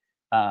leading.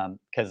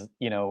 Because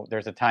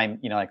there's a time,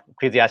 like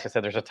Ecclesiastes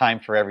said, there's a time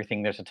for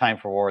everything. There's a time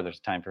for war. There's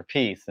a time for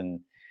peace, and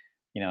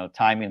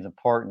timing is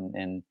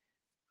important.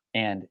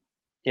 And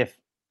if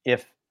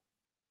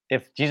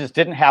Jesus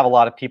didn't have a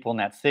lot of people in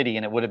that city,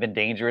 and it would have been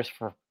dangerous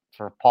for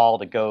Paul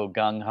to go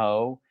gung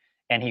ho,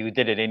 and he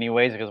did it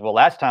anyways because, well,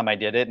 last time I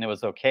did it and it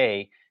was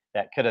okay,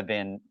 that could have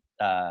been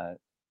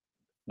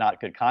not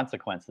good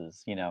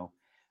consequences.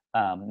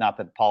 Not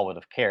that Paul would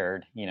have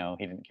cared. He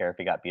didn't care if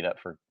he got beat up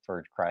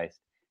for Christ.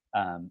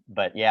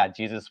 But yeah,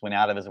 Jesus went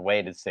out of his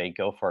way to say,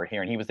 go for it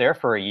here. And he was there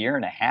for a year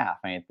and a half.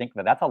 I mean, think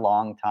of it, that's a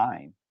long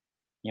time,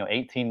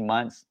 18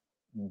 months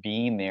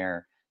being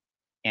there.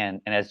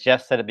 And as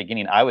Jeff said at the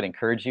beginning, I would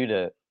encourage you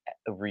to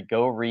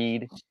go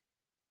read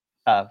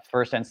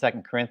 1st and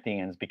 2nd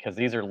Corinthians, because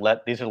these are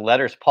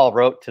letters Paul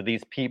wrote to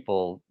these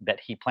people that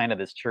he planted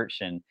this church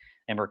in.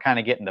 And we're kind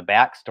of getting the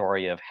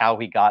backstory of how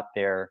he got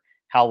there,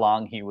 how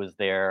long he was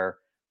there,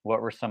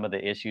 what were some of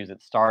the issues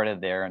that started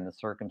there and the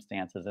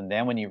circumstances. And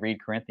then when you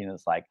read Corinthians,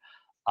 it's like,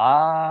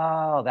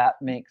 that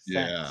makes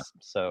sense. Yeah.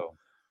 So.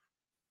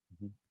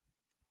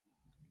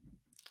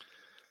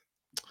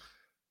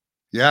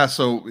 Yeah,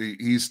 so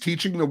he's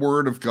teaching the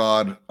word of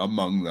God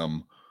among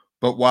them.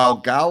 But while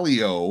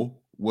Gallio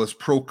was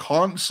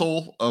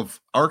proconsul of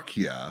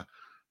Achaia,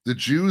 the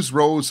Jews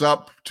rose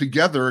up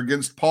together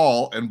against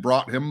Paul and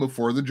brought him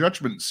before the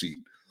judgment seat.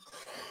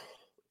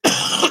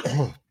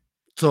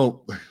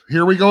 So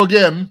here we go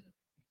again.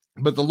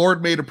 But the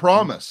Lord made a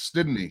promise,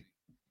 didn't he?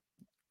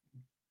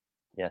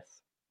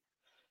 Yes.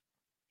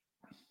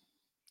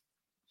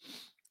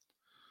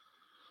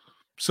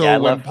 So I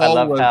when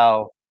love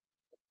how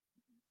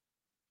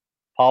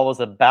Paul was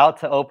about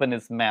to open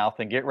his mouth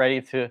and get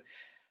ready to,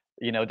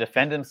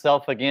 defend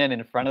himself again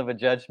in front of a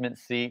judgment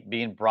seat,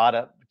 being brought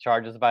up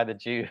charges by the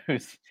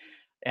Jews,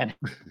 and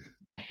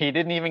he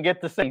didn't even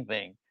get the same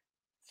thing.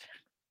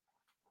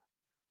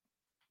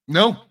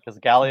 No, because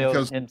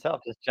Gallio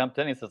himself just jumped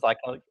in. He says,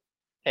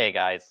 hey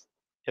guys,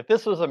 if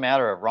this was a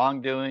matter of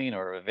wrongdoing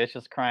or a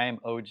vicious crime,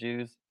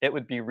 Jews, it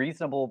would be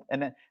reasonable.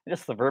 And then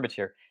just the verbiage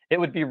here, it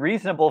would be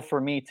reasonable for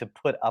me to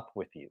put up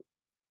with you.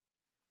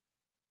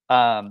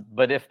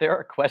 But if there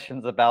are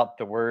questions about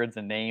the words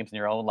and names in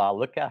your own law,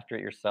 look after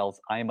it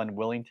yourselves. I am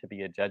unwilling to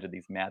be a judge of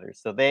these matters.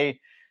 So they,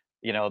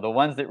 the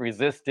ones that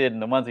resisted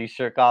and the ones he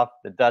shook off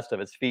the dust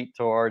of his feet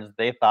towards,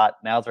 they thought,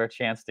 now's our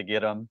chance to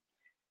get him.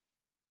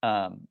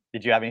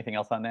 Did you have anything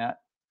else on that?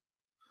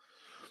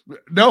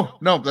 No,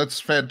 that's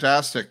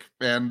fantastic.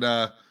 And,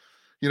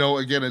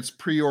 again, it's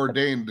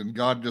preordained, and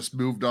God just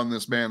moved on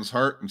this man's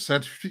heart and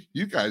said,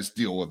 you guys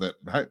deal with it.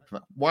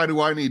 Why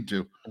do I need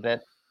to?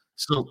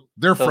 So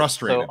they're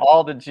frustrated. So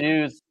all the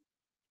Jews,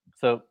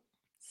 so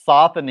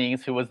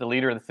Sosthenes, who was the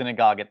leader of the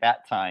synagogue at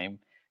that time,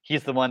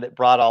 he's the one that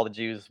brought all the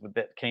Jews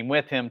that came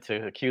with him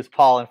to accuse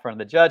Paul in front of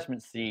the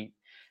judgment seat.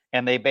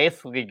 And they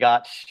basically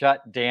got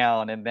shut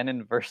down. And then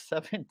in verse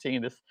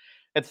 17,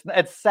 it's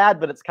sad,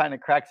 but it's kind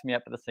of cracks me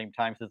up at the same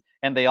time. It says,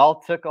 and they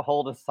all took a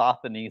hold of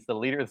Sosthenes, the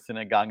leader of the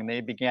synagogue, and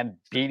they began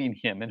beating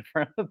him in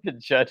front of the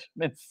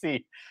judgment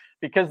seat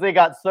because they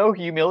got so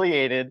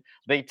humiliated.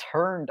 They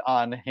turned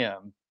on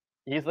him.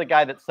 He's the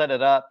guy that set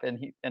it up,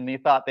 and he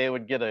thought they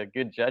would get a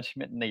good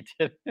judgment, and they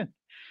didn't.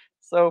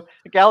 So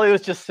Gallio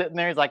was just sitting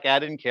there. He's like, I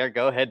didn't care.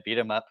 Go ahead, beat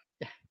him up.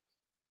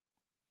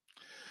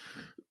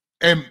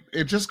 And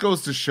it just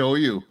goes to show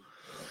you.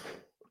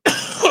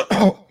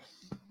 Oh,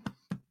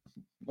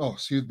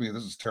 excuse me.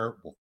 This is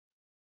terrible.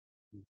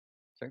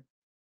 Sure.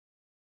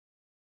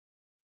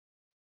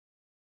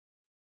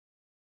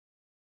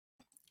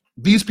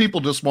 These people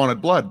just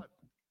wanted blood.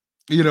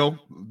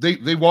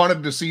 They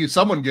wanted to see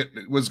someone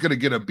was going to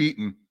get a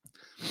beating.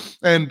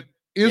 And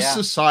is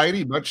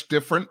society much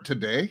different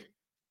today?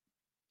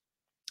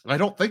 I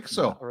don't think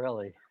so. Not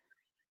really.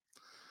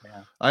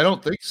 Yeah. I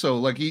don't think so.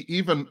 Like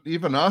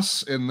even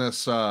us in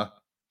this,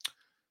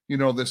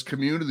 this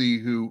community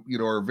who,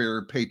 are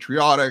very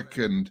patriotic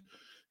and,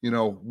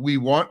 we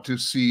want to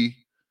see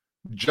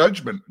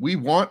judgment. We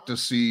want to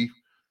see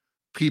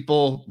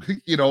people,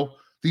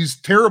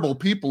 these terrible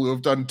people who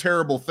have done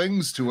terrible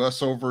things to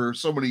us over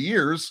so many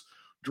years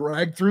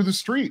dragged through the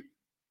street,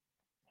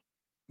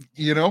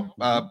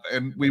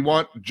 and we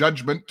want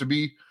judgment to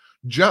be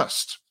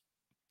just.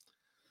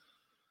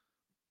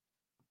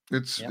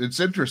 It's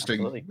interesting.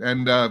 Absolutely.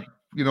 And,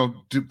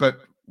 but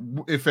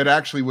if it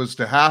actually was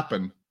to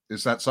happen,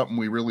 is that something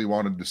we really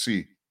wanted to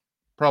see?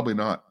 Probably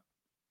not.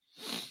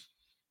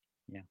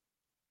 Yeah,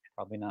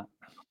 probably not.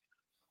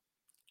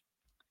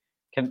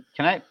 Can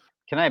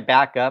I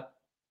back up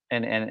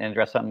and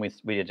address something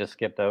we had just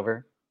skipped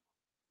over?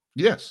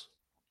 Yes.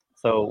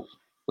 So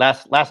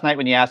last night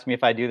when you asked me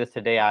if I do this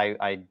today,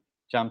 I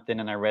jumped in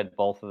and I read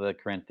both of the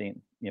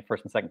Corinthians,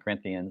 First and Second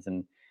Corinthians,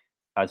 and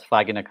I was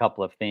flagging a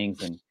couple of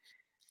things. And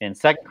in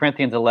 2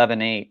 Corinthians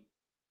 11:8,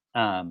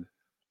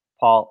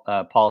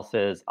 Paul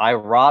says, "I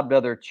robbed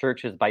other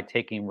churches by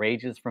taking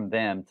wages from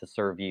them to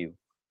serve you.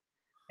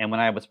 And when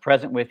I was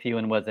present with you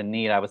and was in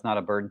need, I was not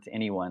a burden to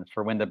anyone.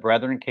 For when the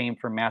brethren came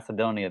from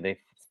Macedonia, they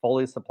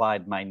fully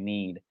supplied my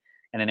need.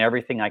 And in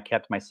everything, I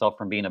kept myself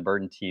from being a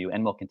burden to you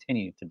and will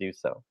continue to do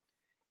so."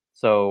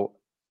 So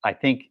I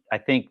think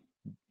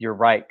you're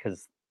right,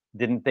 because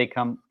didn't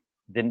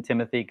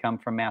Timothy come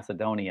from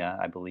Macedonia,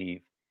 I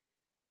believe?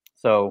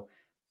 So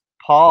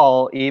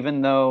Paul,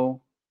 even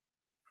though,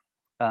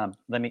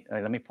 let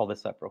me pull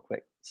this up real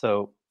quick.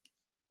 So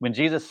when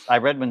Jesus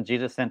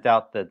sent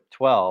out the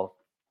 12,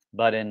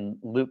 but in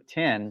Luke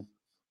 10,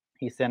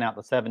 he sent out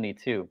the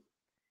 72.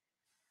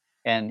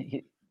 And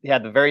he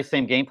had the very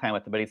same game plan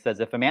with it, but he says,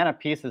 "If a man of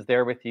peace is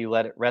there with you,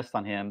 let it rest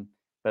on him,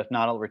 but if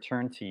not, I'll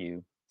return to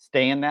you.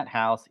 Stay in that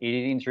house,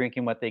 eating and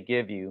drinking what they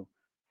give you,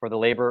 for the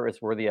laborer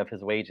is worthy of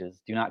his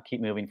wages. Do not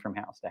keep moving from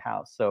house to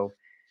house." So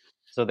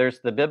there's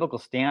the biblical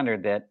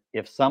standard that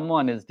if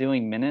someone is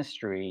doing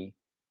ministry,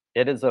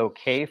 it is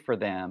okay for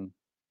them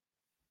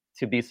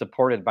to be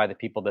supported by the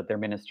people that they're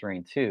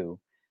ministering to.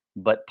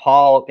 But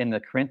Paul in the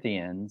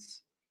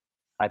Corinthians,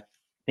 I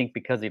think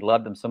because he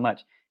loved them so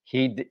much,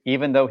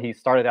 even though he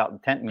started out in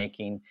tent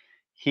making,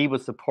 he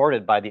was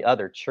supported by the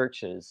other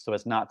churches so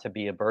as not to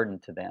be a burden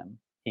to them.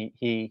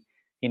 He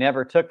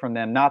never took from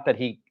them. Not that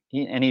he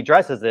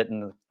addresses it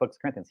in the books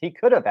of Corinthians. He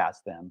could have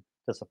asked them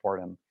to support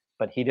him,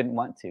 but he didn't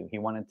want to. He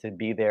wanted to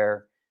be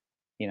there,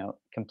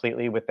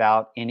 completely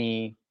without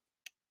any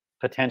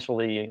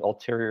potentially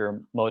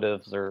ulterior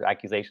motives or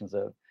accusations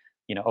of,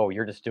 oh,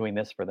 you're just doing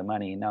this for the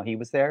money. No, he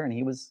was there and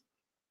he was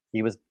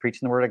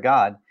preaching the word of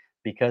God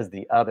because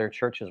the other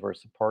churches were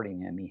supporting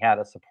him. He had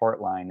a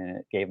support line, and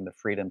it gave him the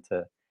freedom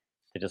to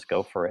just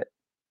go for it.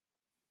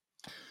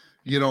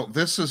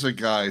 This is a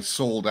guy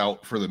sold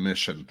out for the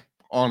mission.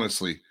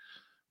 Honestly,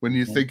 when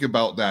you think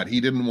about that,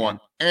 he didn't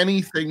want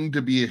anything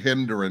to be a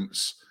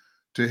hindrance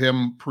to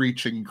him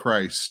preaching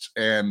Christ.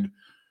 And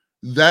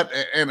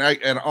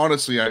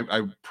honestly,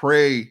 I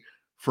pray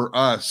for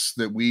us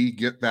that we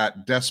get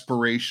that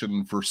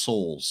desperation for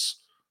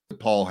souls that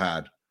Paul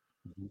had.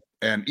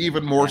 And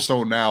even more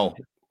so now,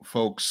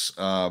 folks.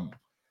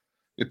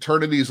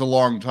 Eternity is a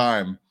long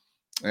time,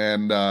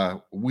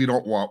 and we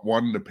don't want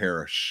one to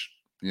perish,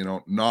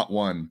 not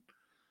one.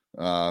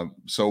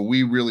 So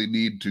we really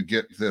need to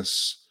get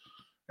this.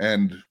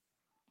 And,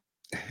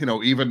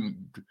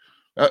 even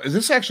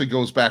this actually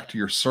goes back to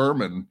your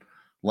sermon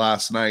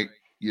last night.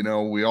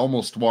 We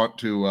almost want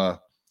to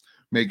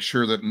make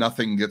sure that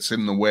nothing gets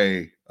in the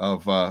way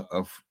of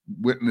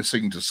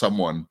witnessing to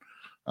someone.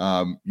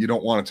 You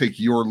don't want to take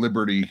your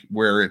liberty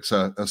where it's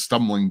a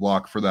stumbling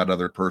block for that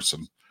other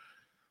person.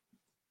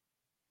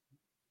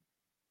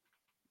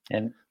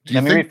 And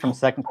let me read from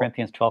 2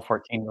 Corinthians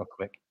 12:14 real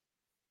quick.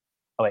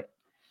 Oh, wait.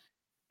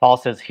 Paul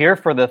says, "Here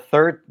for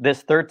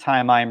this third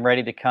time I am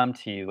ready to come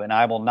to you, and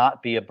I will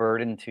not be a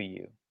burden to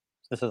you."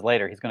 This is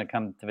later. He's going to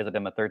come to visit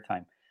him a third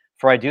time.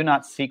 "For I do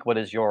not seek what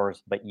is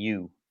yours, but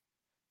you.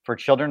 For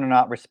children are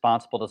not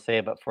responsible to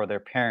save, but for their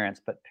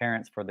parents, but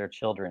parents for their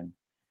children.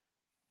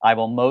 I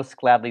will most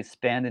gladly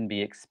spend and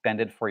be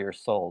expended for your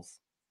souls.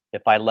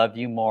 If I love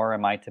you more,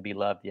 am I to be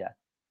loved yet?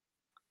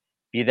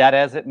 Be that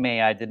as it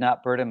may, I did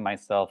not burden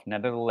myself.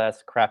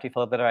 Nevertheless, crafty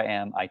fellow that I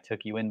am, I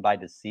took you in by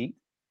deceit.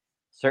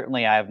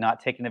 Certainly I have not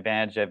taken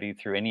advantage of you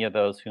through any of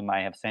those whom I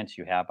have sent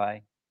you, have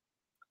I?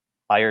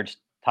 I urged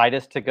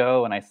Titus to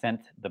go, and I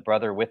sent the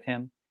brother with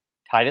him.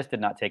 Titus did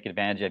not take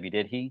advantage of you,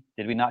 did he?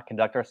 Did we not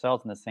conduct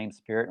ourselves in the same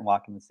spirit and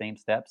walk in the same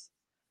steps?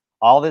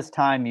 All this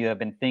time you have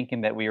been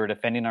thinking that we were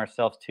defending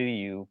ourselves to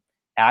you.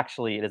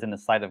 Actually, it is in the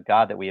sight of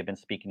God that we have been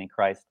speaking in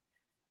Christ,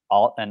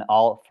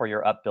 all for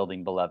your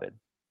upbuilding, beloved."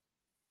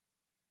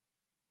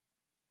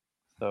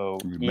 So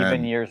Amen.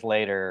 Even years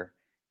later,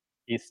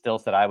 he still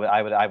said,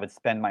 I would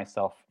spend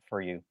myself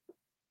for you.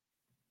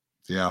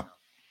 Yeah.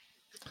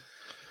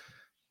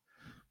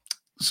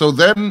 So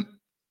then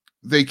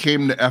they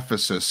came to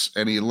Ephesus,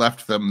 and he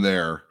left them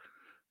there,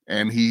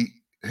 and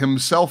he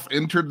himself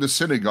entered the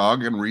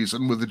synagogue and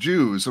reasoned with the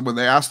Jews. And when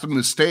they asked him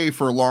to stay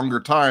for a longer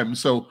time,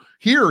 so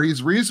here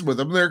he's reasoned with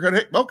them, they're going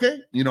to,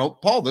 okay,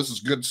 Paul, this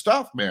is good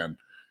stuff, man.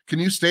 Can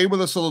you stay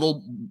with us a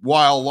little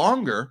while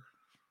longer?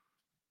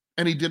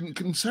 And he didn't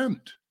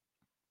consent,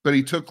 but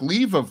he took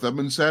leave of them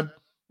and said,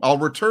 "I'll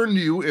return to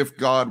you if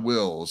God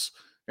wills."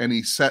 And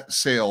he set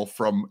sail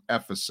from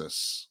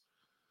Ephesus.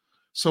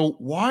 So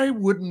why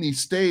wouldn't he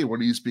stay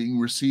when he's being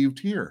received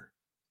here?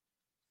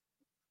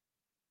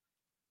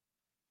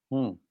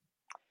 Well,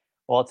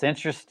 it's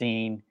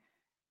interesting.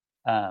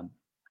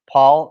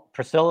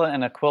 Priscilla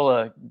and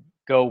Aquila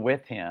go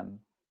with him,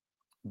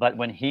 but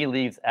when he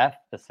leaves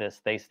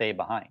Ephesus, they stay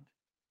behind.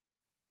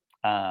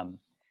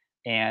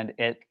 And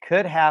it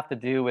could have to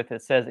do with,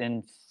 it says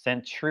in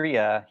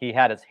Centuria, he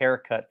had his hair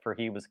cut for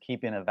he was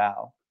keeping a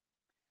vow.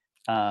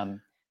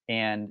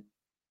 And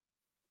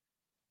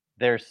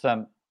there's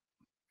some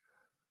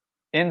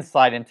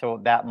insight into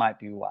that might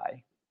be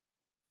why.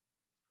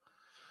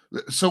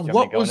 So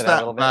what was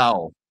that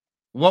vow?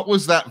 What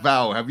was that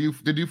vow?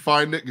 Did you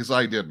find it? Because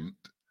I didn't.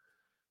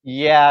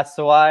 Yeah,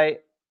 so I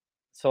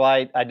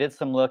did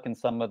some look in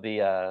some of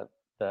the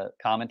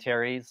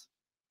commentaries,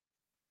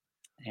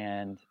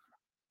 and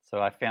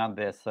so I found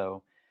this.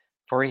 So,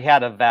 for he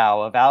had a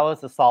vow. A vow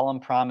is a solemn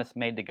promise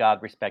made to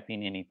God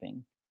respecting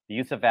anything. The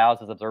use of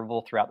vows is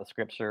observable throughout the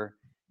scripture,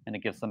 and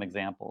it gives some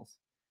examples.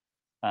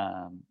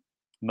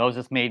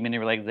 Moses made many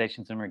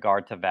regulations in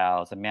regard to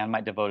vows. A man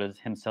might devote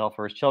himself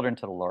or his children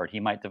to the Lord. He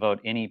might devote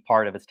any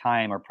part of his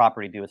time or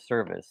property to his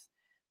service.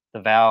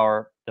 The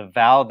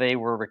vow they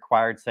were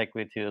required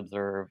sacredly to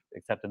observe,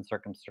 except in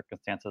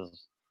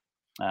circumstances,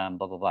 blah,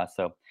 blah, blah.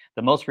 So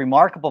the most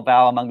remarkable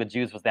vow among the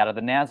Jews was that of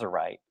the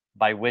Nazirite,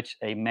 by which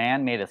a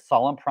man made a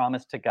solemn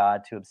promise to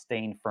God to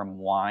abstain from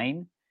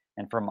wine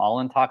and from all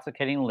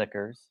intoxicating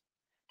liquors,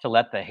 to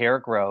let the hair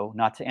grow,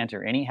 not to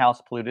enter any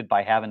house polluted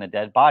by having a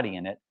dead body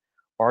in it,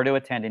 or to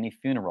attend any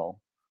funeral.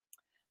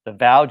 The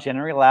vow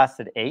generally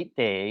lasted 8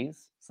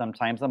 days,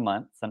 sometimes a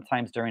month,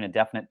 sometimes during a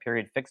definite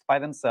period fixed by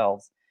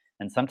themselves,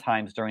 and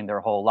sometimes during their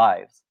whole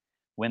lives.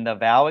 When the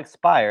vow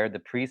expired, the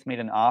priest made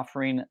an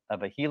offering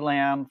of a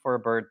he-lamb for a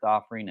burnt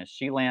offering, a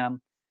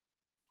she-lamb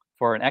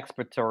for an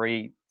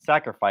expiatory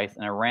sacrifice,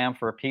 and a ram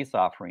for a peace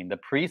offering. The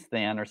priest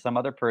then, or some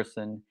other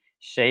person,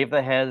 shaved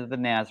the head of the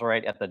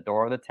Nazirite at the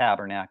door of the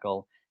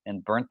tabernacle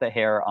and burnt the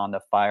hair on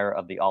the fire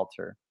of the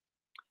altar.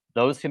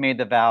 Those who made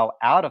the vow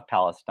out of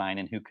Palestine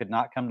and who could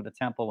not come to the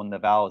temple when the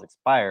vow was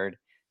expired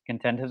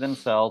contented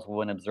themselves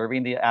when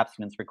observing the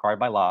abstinence required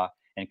by law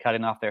and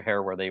cutting off their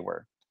hair where they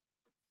were.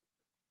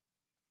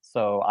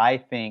 So I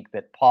think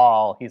that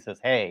Paul, he says,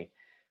 hey,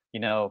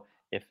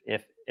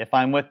 if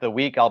I'm with the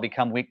weak, I'll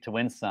become weak to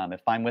win some.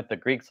 If I'm with the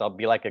Greeks, I'll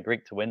be like a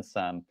Greek to win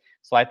some.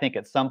 So I think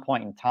at some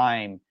point in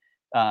time,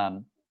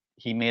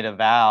 he made a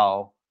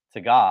vow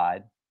to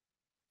God,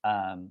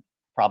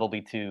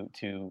 probably to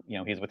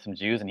he's with some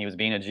Jews and he was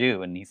being a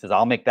Jew, and he says,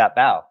 I'll make that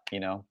vow.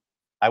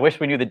 I wish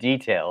we knew the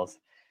details.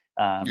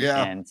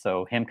 And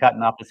so him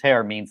cutting off his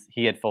hair means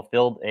he had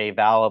fulfilled a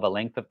vow of a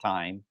length of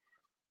time,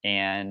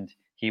 and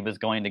he was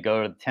going to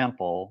go to the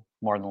temple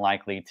more than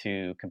likely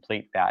to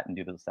complete that and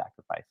do those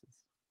sacrifices.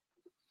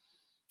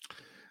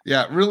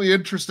 Yeah, really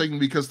interesting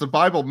because the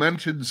Bible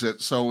mentions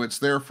it, so it's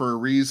there for a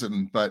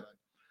reason, but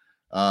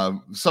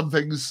some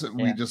things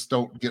we just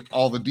don't get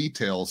all the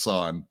details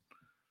on.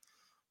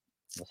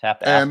 Just have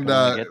to ask him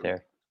when we get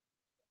there.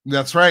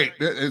 That's right.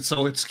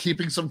 So it's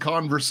keeping some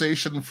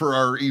conversation for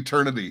our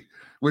eternity,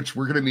 which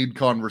we're going to need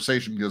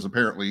conversation because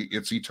apparently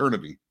it's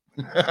eternity.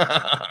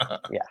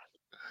 Yeah,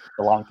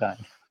 a long time.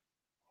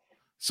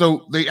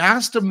 So they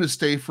asked him to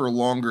stay for a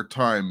longer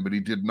time, but he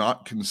did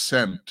not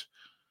consent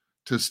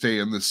to stay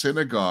in the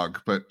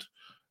synagogue. But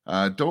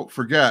don't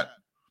forget,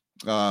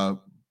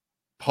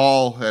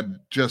 Paul had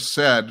just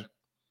said,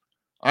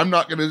 I'm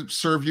not going to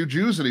serve you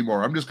Jews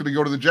anymore. I'm just going to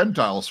go to the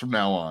Gentiles from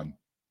now on.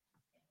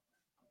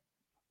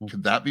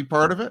 Could that be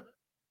part of it?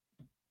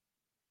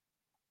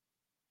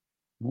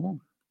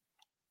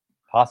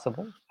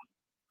 Possible.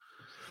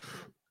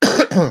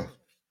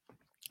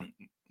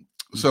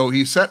 So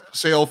he set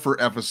sail for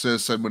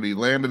Ephesus, and when he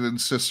landed in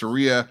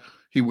Caesarea,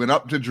 he went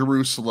up to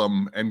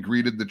Jerusalem and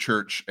greeted the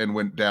church and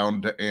went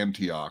down to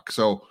Antioch.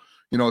 So,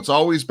 it's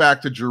always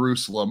back to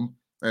Jerusalem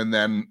and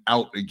then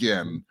out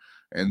again.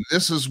 And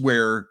this is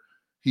where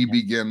he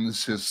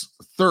begins his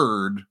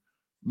third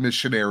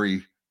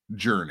missionary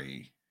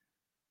journey.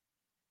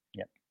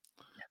 Yep.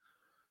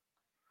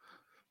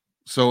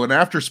 So, and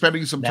after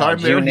spending some time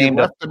there, he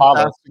left and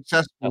passed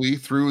successfully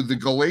through the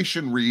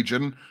Galatian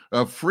region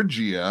of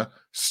Phrygia,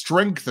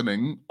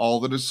 strengthening all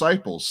the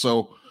disciples.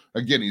 So,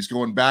 again, he's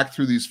going back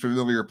through these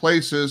familiar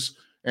places,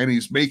 and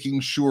he's making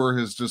sure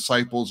his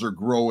disciples are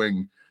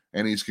growing,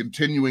 and he's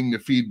continuing to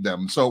feed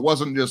them. So it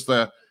wasn't just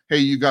hey,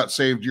 you got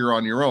saved, you're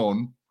on your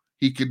own.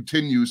 He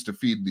continues to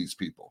feed these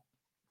people.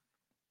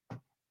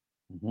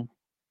 Mm-hmm.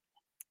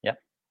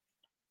 Yep.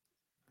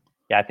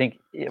 Yeah, I think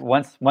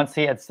once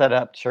he had set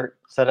up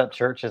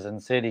churches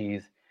in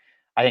cities,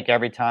 I think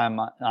every time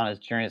on his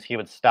journeys he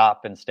would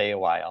stop and stay a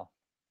while.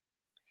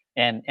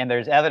 And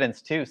there's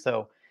evidence too.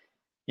 So,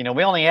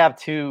 we only have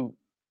two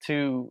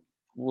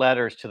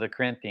letters to the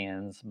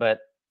Corinthians,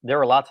 but there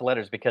were lots of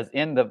letters because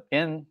in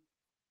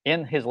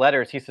his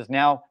letters he says,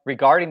 now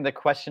regarding the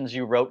questions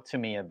you wrote to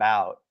me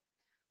about.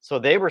 So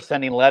they were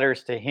sending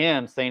letters to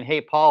him saying, hey,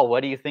 Paul,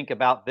 what do you think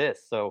about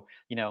this? So,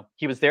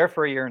 he was there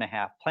for a year and a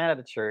half, planted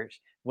a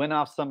church, went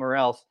off somewhere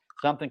else.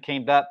 Something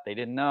came up. They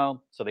didn't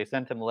know. So they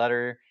sent him a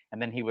letter,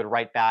 and then he would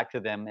write back to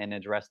them and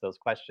address those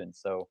questions.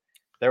 So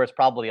there was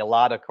probably a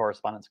lot of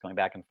correspondence going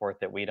back and forth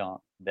that we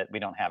don't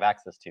have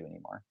access to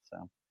anymore.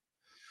 So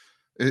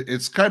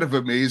it's kind of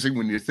amazing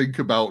when you think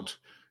about,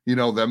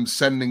 them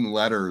sending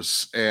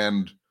letters.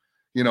 And,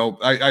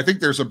 I think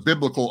there's a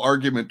biblical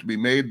argument to be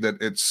made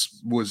that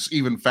was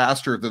even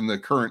faster than the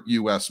current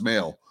U.S.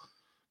 mail.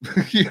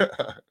 Yeah.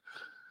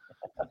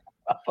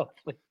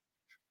 Probably.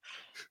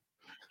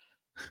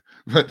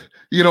 But,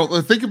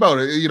 think about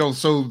it,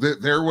 so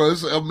there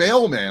was a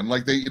mailman,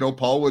 like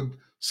Paul would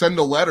send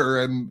a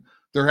letter, and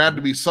there had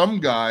to be some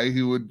guy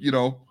who would,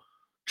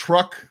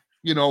 truck,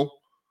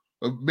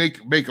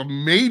 make a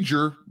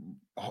major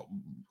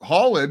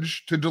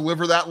haulage to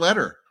deliver that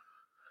letter.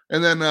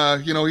 And then,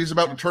 he's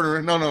about to turn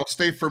around. No,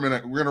 stay for a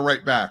minute. We're going to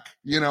write back,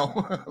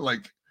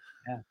 like.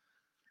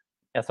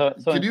 Yeah. So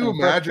can you in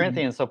imagine? 1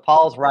 Corinthians, so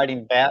Paul's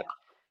writing back.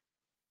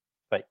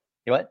 Wait,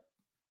 what?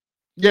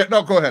 Yeah,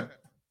 no, go ahead.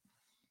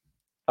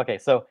 Okay,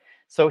 so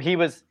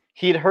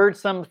he'd heard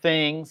some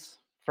things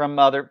from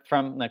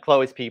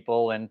Chloe's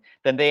people, and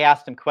then they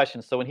asked him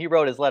questions. So when he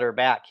wrote his letter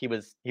back, he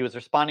was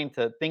responding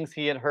to things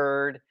he had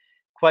heard,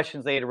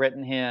 questions they had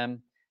written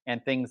him,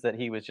 and things that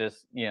he was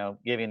just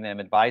giving them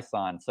advice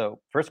on. So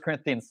 1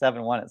 Corinthians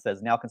 7:1, it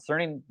says, "Now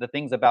concerning the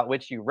things about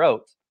which you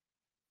wrote,"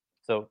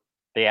 so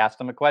they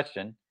asked him a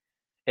question,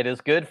 "It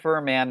is good for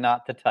a man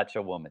not to touch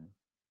a woman.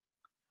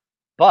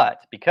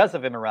 But because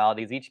of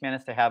immoralities, each man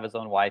is to have his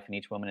own wife, and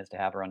each woman is to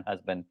have her own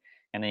husband."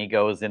 And then he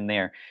goes in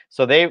there.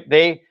 So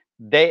it's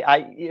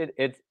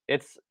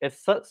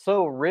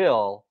so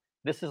real.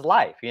 This is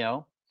life,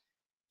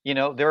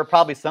 There are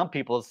probably some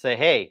people that say,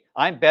 "Hey,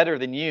 I'm better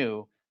than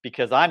you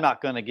because I'm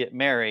not going to get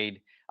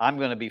married. I'm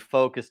going to be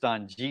focused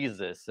on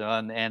Jesus."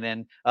 And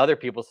then other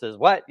people says,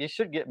 "What? You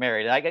should get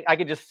married." And I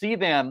could just see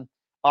them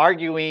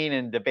arguing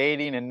and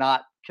debating and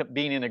not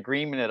being in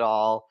agreement at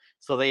all.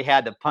 So they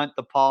had to punt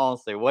the Paul and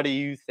say, "What do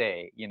you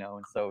say?"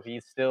 And so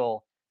he's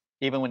still,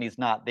 even when he's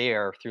not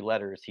there, through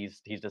letters,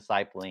 he's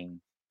discipling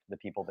the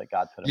people that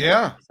God put him.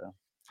 Yeah. With, so.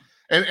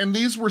 And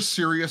these were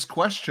serious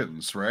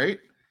questions, right?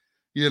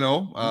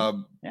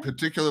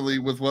 Particularly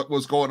with what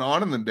was going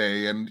on in the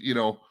day. And,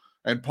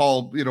 and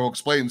Paul,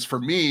 explains, for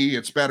me,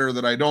 it's better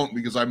that I don't,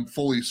 because I'm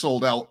fully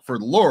sold out for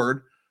the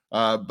Lord.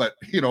 But,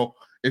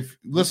 if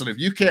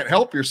you can't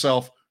help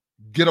yourself,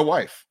 get a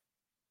wife.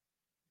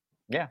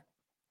 Yeah.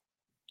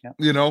 Yeah.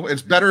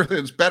 It's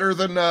better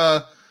than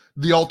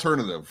the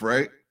alternative,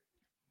 right?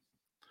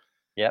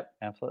 Yep,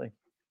 absolutely.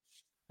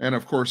 And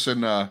of course,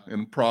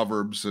 in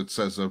Proverbs, it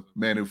says a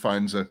man who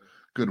finds a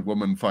good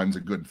woman finds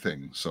a good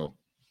thing. So,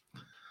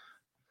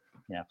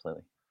 yeah,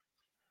 absolutely.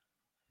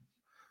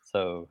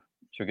 So,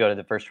 should we go to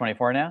the verse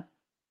 24 now?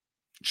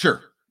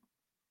 Sure.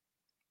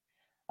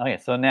 Okay,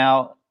 so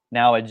now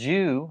a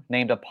Jew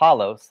named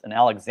Apollos, an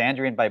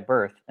Alexandrian by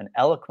birth, an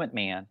eloquent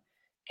man,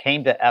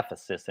 came to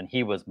Ephesus, and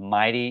he was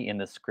mighty in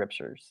the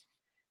scriptures.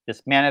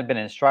 This man had been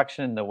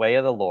instruction in the way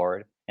of the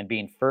Lord, and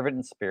being fervent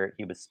in spirit,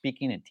 he was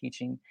speaking and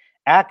teaching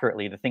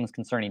accurately the things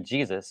concerning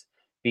Jesus,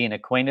 being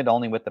acquainted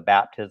only with the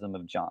baptism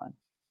of John.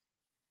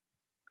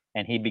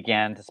 And he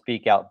began to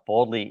speak out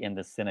boldly in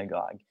the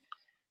synagogue.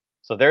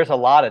 So there's a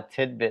lot of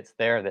tidbits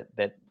there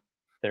that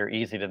are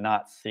easy to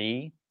not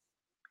see.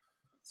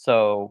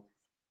 So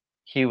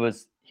he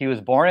was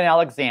born in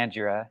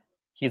Alexandria.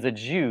 He's a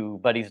Jew,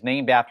 but he's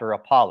named after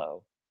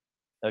Apollo,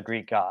 a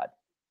Greek god.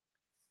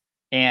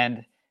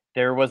 And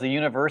there was a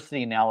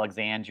university in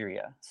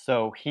Alexandria.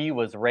 So he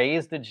was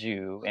raised a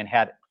Jew and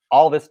had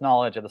all this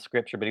knowledge of the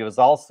scripture, but he was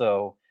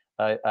also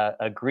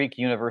a Greek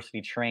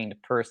university trained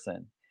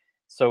person.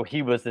 So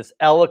he was this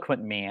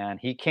eloquent man.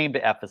 He came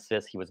to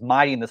Ephesus. He was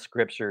mighty in the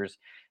scriptures,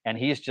 and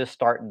he's just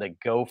starting to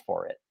go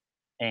for it.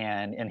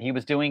 And he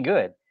was doing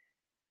good.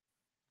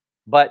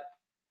 But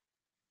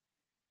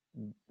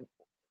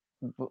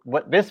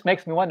what this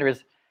makes me wonder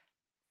is,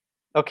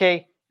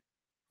 okay,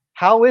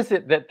 how is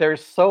it that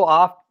there's so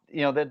often,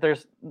 that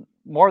there's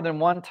more than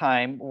one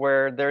time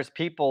where there's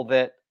people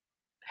that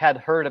had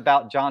heard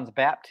about John's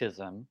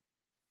baptism,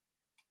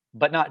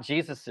 but not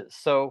Jesus's?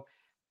 So,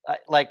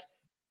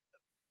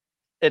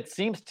 it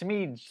seems to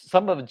me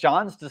some of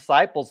John's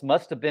disciples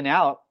must have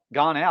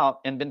gone out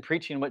and been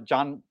preaching what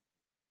John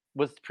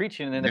was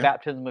preaching in the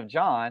baptism of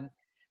John.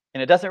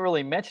 And it doesn't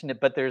really mention it,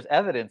 but there's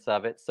evidence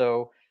of it.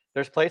 So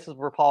there's places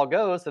where Paul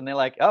goes and they're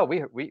like, "Oh,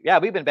 we've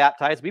been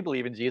baptized. We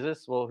believe in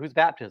Jesus." Well, whose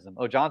baptism?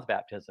 Oh, John's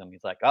baptism.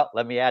 He's like, "Oh,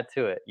 let me add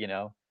to it,"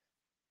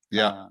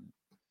 Yeah.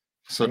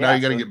 So now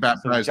you got to get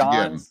baptized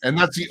again. And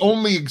that's the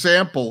only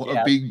example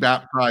of being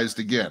baptized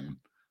again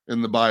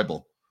in the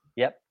Bible.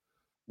 Yep.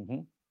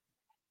 Mm-hmm.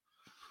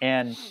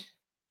 And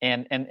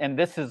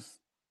this is,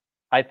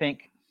 I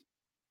think,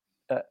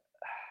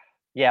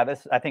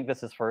 I think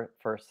this is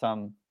for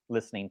some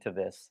listening to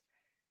this.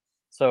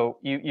 So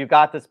you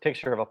got this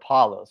picture of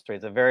Apollos. So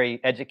he's a very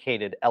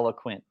educated,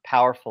 eloquent,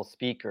 powerful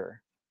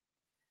speaker.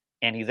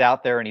 And he's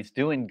out there and he's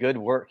doing good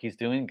work. He's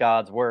doing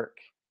God's work.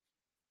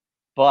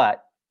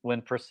 But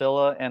when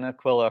Priscilla and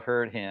Aquila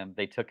heard him,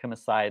 they took him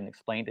aside and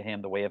explained to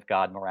him the way of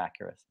God more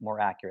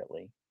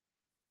accurately.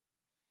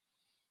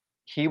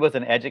 He was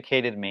an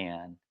educated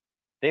man.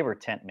 They were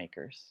tent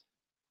makers.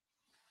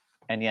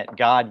 And yet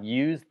God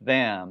used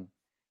them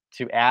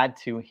to add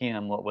to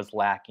him what was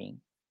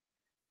lacking.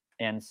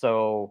 And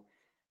so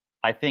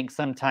I think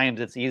sometimes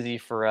it's easy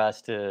for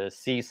us to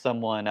see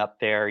someone up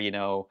there,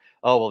 oh,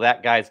 well,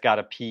 that guy's got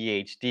a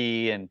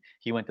PhD and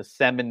he went to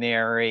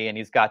seminary and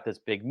he's got this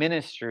big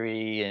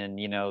ministry and,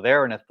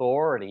 they're an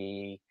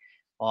authority.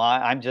 Well,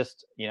 I'm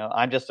just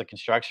a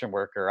construction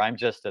worker. I'm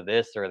just a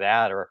this or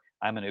that, or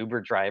I'm an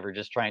Uber driver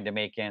just trying to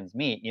make ends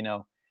meet.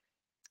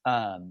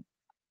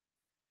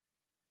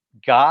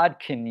 God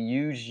can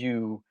use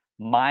you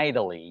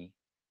mightily,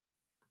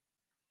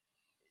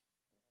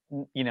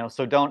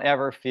 so don't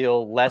ever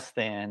feel less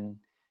than.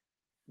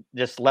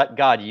 Just let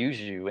God use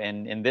you.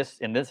 And in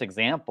this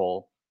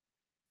example,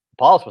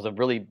 Apollos was a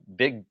really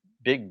big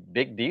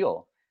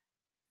deal,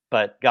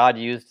 but God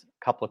used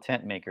a couple of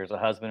tent makers, a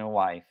husband and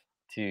wife,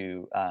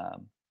 to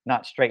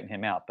not straighten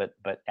him out,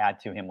 but add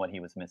to him what he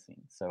was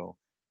missing. So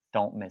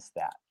don't miss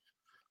that.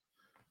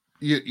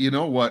 You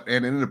know what?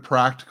 And in a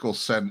practical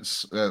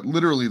sense,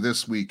 literally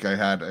this week I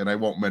had, and I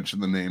won't mention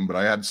the name, but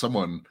I had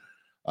someone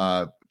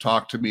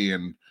talk to me,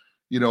 and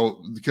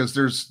because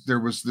there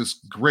was this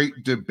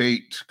great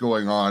debate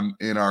going on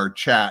in our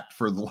chat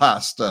for the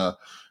last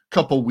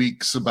couple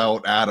weeks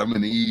about Adam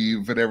and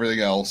Eve and everything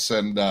else,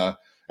 and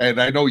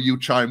I know you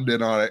chimed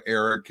in on it,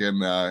 Eric,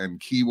 and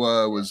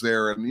Kiwa was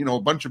there, and a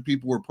bunch of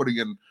people were putting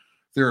in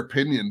their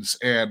opinions,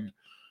 and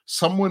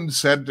someone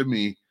said to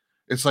me,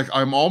 it's like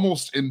I'm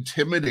almost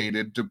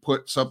intimidated to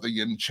put something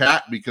in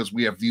chat because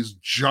we have these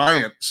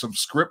giants of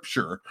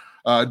scripture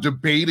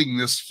debating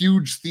this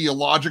huge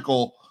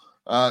theological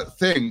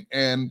thing,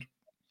 and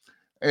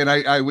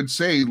I would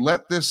say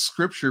let this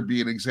scripture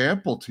be an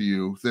example to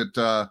you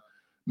that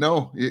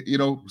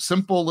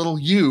simple little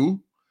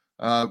you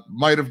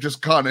might have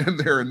just gone in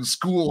there and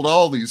schooled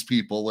all these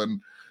people,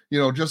 and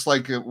just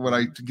like when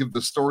I give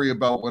the story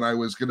about when I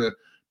was gonna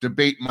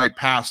debate my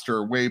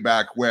pastor way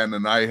back when,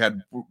 and I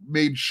had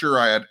made sure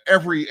I had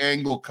every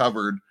angle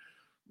covered,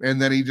 and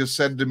then he just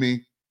said to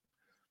me,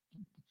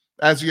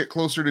 as you get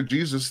closer to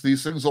Jesus,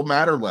 these things will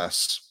matter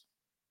less.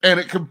 And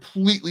it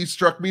completely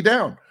struck me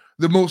down.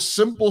 The most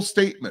simple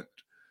statement.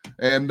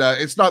 And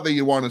it's not that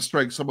you want to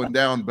strike someone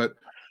down, but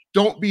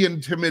don't be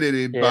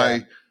intimidated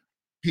by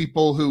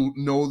people who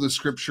know the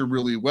scripture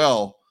really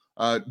well.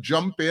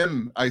 Jump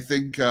in. I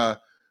think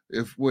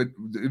if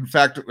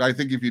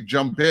you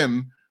jump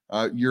in,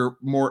 you're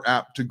more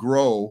apt to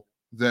grow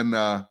than,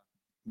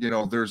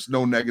 there's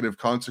no negative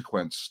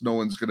consequence. No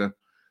one's going to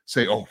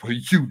say, oh, well,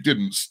 you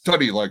didn't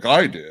study like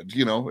I did.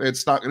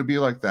 It's not going to be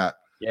like that.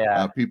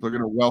 Yeah. People are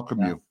going to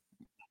welcome you.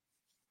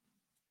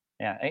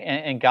 Yeah.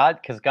 And God,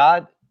 because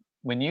God,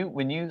 when you're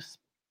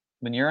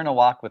in a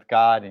walk with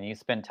God and you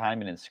spend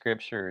time in his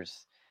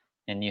scriptures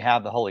and you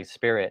have the Holy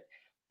Spirit,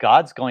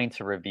 God's going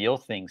to reveal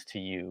things to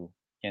you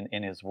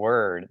in his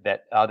word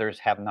that others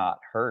have not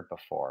heard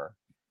before.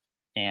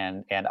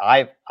 And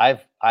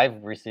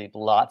I've received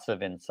lots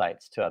of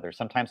insights to others.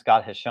 Sometimes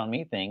God has shown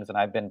me things and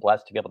I've been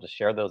blessed to be able to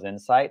share those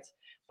insights,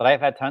 but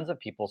I've had tons of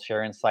people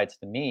share insights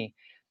to me,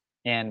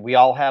 and we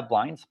all have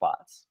blind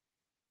spots,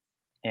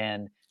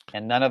 and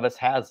none of us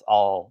has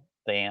all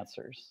the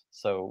answers.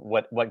 So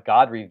what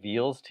God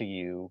reveals to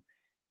you,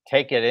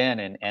 take it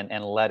in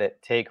and let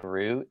it take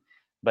root,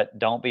 but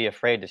don't be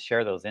afraid to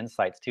share those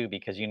insights too,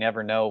 because you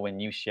never know when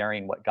you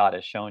sharing what God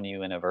has shown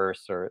you in a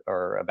verse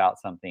or about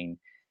something,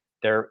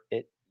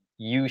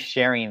 you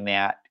sharing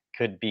that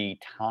could be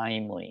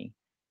timely.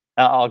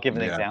 I'll give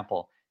an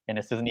example, and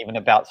this isn't even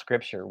about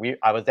scripture.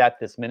 I was at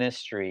this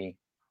ministry,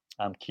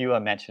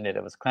 Kiwa mentioned it.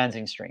 It was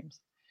Cleansing Streams,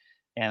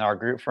 and our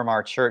group from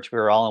our church, we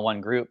were all in one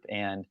group,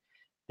 and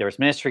there was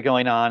ministry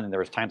going on, and there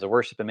was times of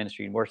worship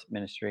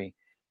ministry.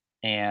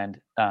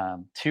 And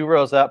 2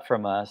 rows up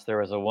from us, there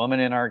was a woman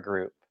in our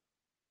group,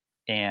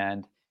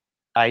 and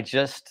I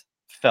just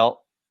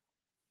felt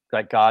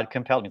like God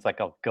compelled me. It's like,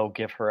 I'll go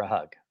give her a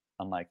hug.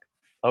 I'm like,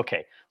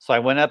 okay. So I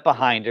went up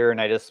behind her and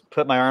I just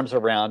put my arms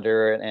around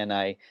her, and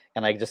I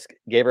just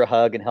gave her a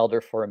hug and held her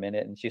for a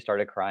minute, and she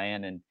started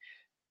crying.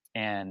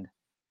 And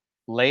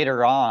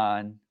later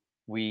on,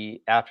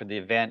 after the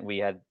event, we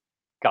had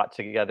got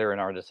together in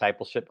our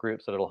discipleship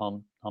groups, little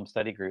home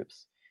study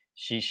groups.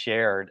 She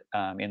shared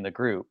in the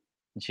group,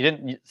 and she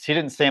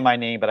didn't say my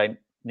name, but I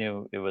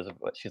knew it was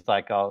what she's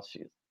like.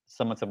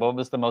 Someone said, what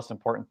was the most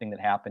important thing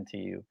that happened to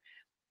you?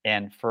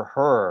 And for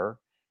her,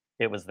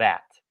 it was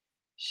that.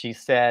 She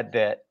said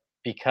that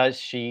because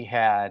she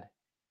had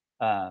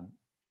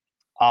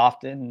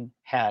often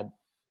had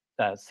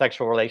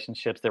sexual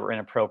relationships that were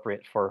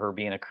inappropriate for her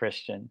being a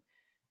Christian,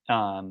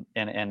 and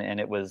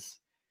it was,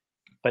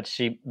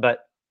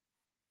 but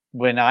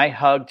when I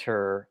hugged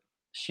her,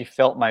 she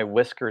felt my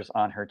whiskers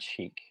on her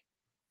cheek,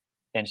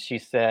 and she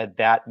said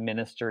that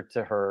ministered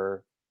to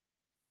her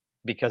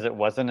because it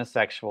wasn't a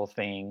sexual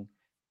thing.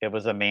 It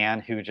was a man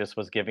who just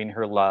was giving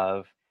her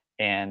love,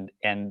 and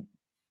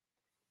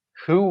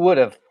who would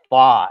have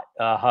thought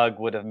a hug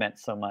would have meant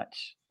so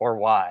much, or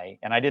why?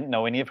 And I didn't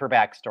know any of her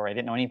backstory. I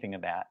didn't know anything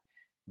of that.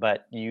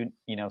 But you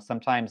know,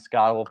 sometimes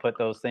God will put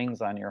those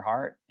things on your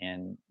heart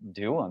and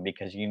do them,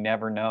 because you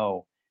never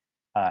know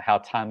how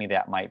timely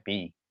that might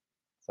be.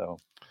 So,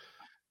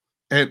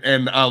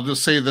 And I'll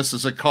just say this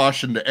as a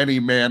caution to any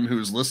man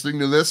who's listening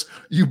to this: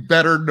 you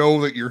better know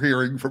that you're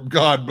hearing from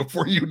God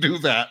before you do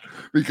that,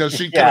 because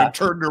she kind of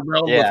turned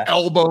around with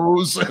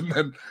elbows and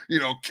then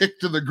kick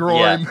to the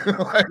groin,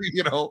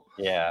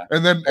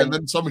 and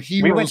then some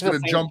hero's going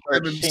to jump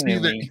in and see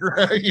that you're,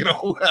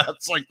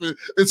 it's like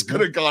it's could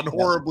have gone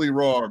horribly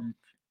wrong.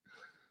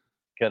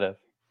 Could have.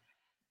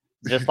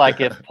 Just like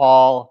if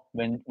Paul,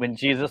 when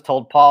Jesus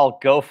told Paul,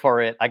 "Go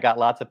for it. I got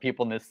lots of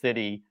people in this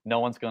city. No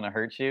one's going to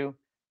hurt you."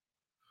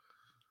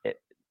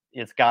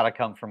 It's got to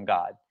come from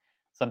God.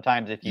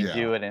 Sometimes if you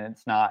do it and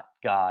it's not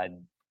God,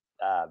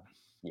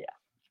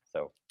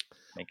 so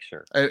make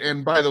sure.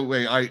 And by the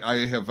way,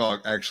 I have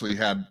actually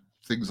had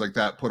things like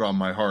that put on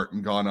my heart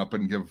and gone up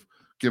and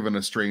given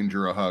a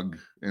stranger a hug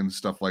and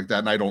stuff like that.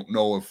 And I don't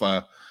know if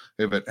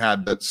it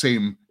had that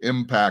same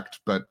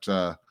impact, but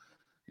that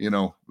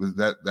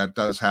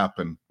does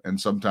happen. And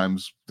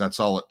sometimes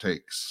that's all it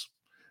takes.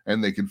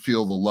 And they can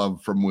feel the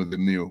love from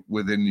within you,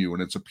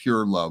 and it's a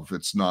pure love.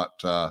 It's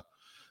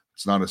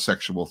not a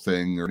sexual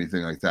thing or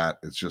anything like that.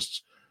 It's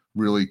just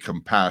really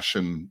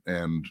compassion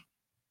and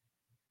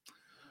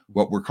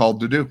what we're called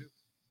to do.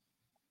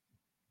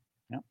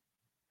 Yep.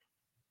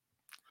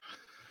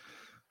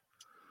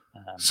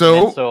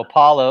 So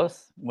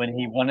Apollos, when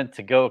he wanted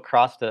to go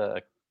across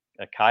to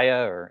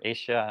Achaia or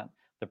Asia,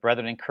 the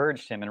brethren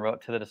encouraged him and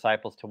wrote to the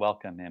disciples to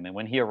welcome him. And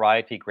when he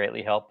arrived, he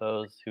greatly helped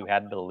those who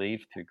had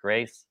believed through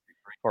grace,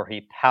 for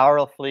he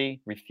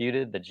powerfully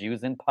refuted the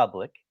Jews in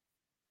public,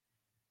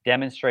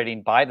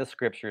 demonstrating by the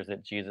scriptures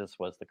that Jesus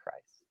was the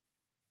Christ.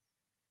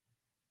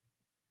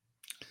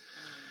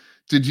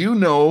 Did you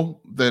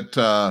know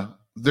that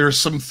there's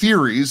some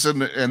theories,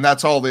 and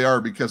that's all they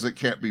are because it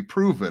can't be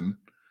proven,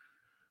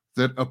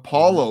 that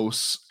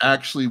Apollos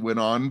actually went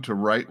on to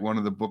write one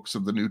of the books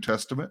of the New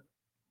Testament?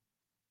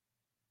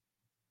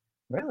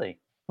 Really?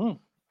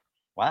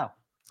 Wow.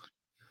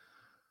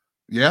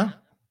 Yeah.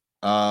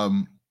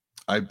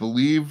 I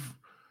believe,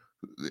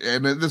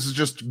 and this is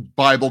just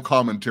Bible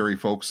commentary,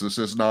 folks. This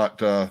is not,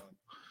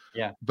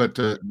 but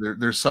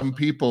there's some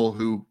people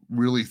who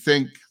really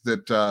think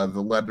that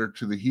the letter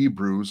to the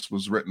Hebrews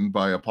was written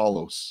by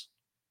Apollos.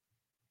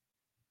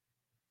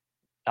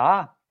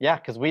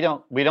 Because we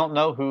don't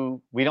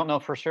know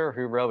for sure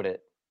who wrote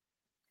it,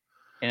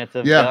 and it's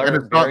and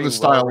it's not in the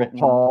style of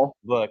Paul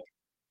book.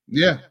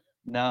 Yeah,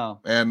 no,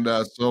 and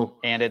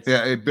it's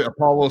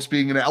Apollos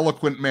being an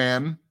eloquent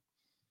man,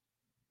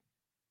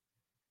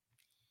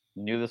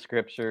 knew the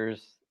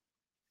scriptures,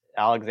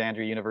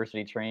 Alexandria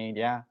University trained.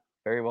 Yeah,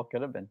 very well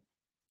could have been.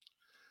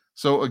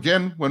 So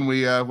again, when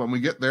we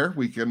get there,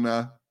 we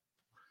can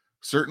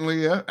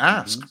certainly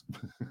ask.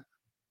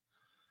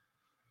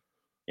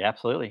 Yeah,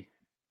 absolutely.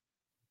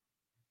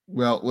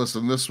 Well,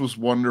 listen, this was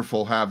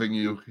wonderful having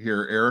you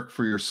here, Eric,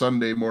 for your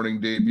Sunday morning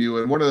debut.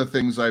 And one of the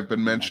things I've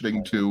been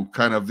mentioning to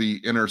kind of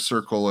the inner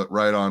circle at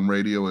Right On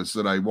Radio is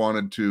that I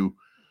wanted to,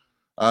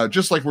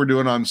 just like we're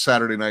doing on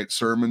Saturday night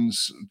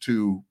sermons,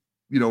 to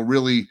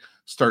really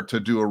start to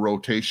do a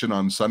rotation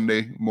on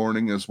Sunday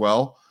morning as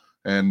well,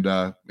 and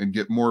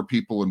get more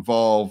people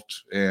involved.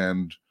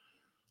 And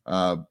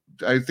I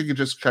think it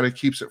just kind of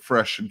keeps it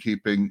fresh and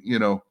keeping,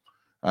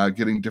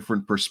 getting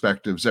different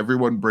perspectives.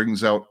 Everyone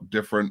brings out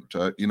different,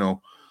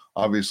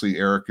 obviously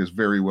Eric is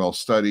very well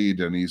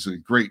studied and he's a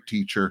great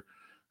teacher.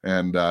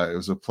 And it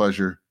was a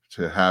pleasure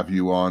to have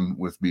you on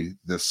with me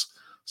this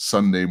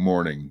Sunday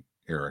morning,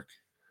 Eric.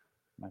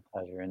 My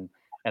pleasure. And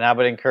I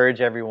would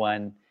encourage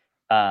everyone,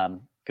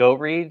 go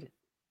read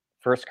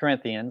 1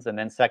 Corinthians and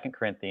then 2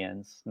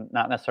 Corinthians,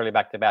 not necessarily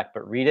back to back,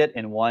 but read it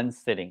in one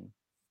sitting.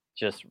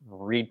 Just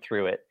read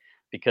through it,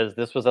 because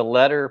this was a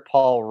letter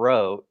Paul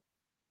wrote,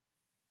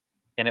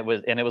 and it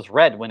was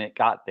read when it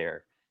got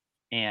there.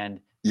 And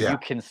you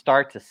can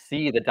start to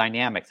see the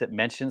dynamics. It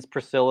mentions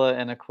Priscilla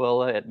and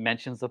Aquila, it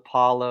mentions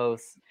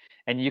Apollos,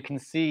 and you can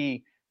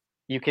see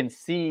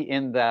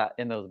in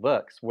those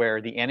books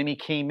where the enemy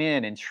came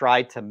in and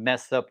tried to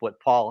mess up what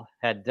Paul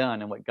had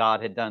done and what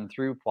God had done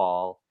through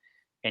Paul.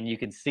 And you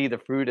can see the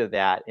fruit of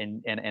that,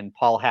 and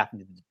Paul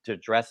having to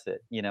address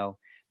it,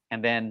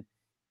 And then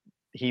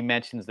he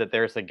mentions that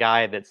there's a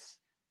guy that's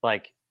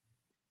like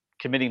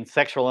committing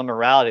sexual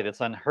immorality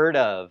that's unheard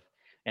of,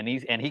 and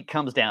he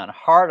comes down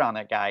hard on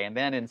that guy. And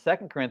then in 2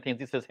 Corinthians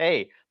he says,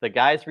 hey, the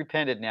guy's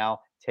repented now,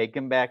 take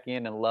him back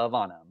in and love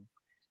on him.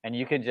 And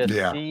you can just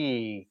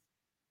see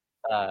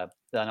an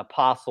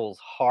apostle's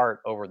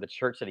heart over the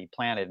church that he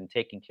planted, and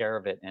taking care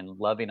of it and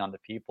loving on the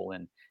people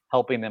and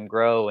helping them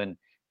grow and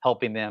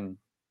helping them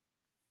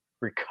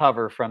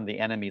recover from the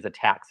enemy's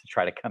attacks to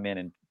try to come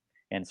in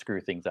and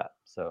screw things up.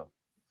 So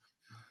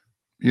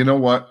you know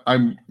what,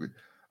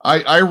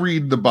 I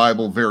read the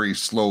Bible very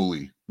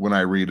slowly when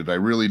I read it. I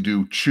really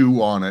do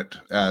chew on it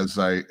as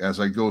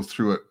I go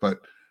through it, but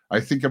I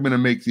think I'm going to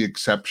make the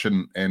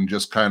exception and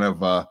just kind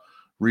of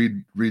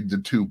read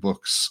the 2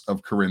 books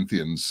of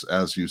Corinthians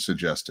as you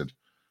suggested.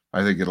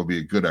 I think it'll be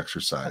a good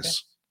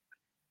exercise.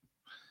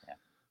 Okay. Yeah.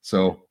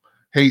 So,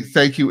 hey,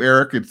 thank you,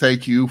 Eric, and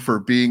thank you for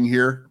being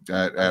here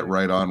at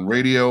Right On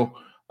Radio.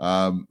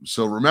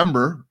 So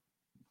remember,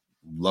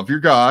 love your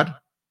God,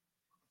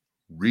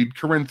 read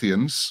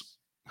Corinthians,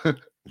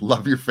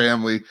 love your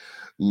family,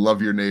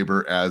 love your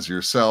neighbor as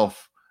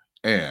yourself,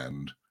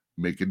 and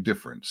make a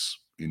difference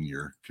in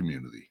your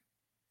community.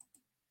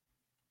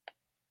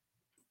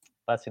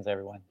 Blessings,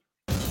 everyone.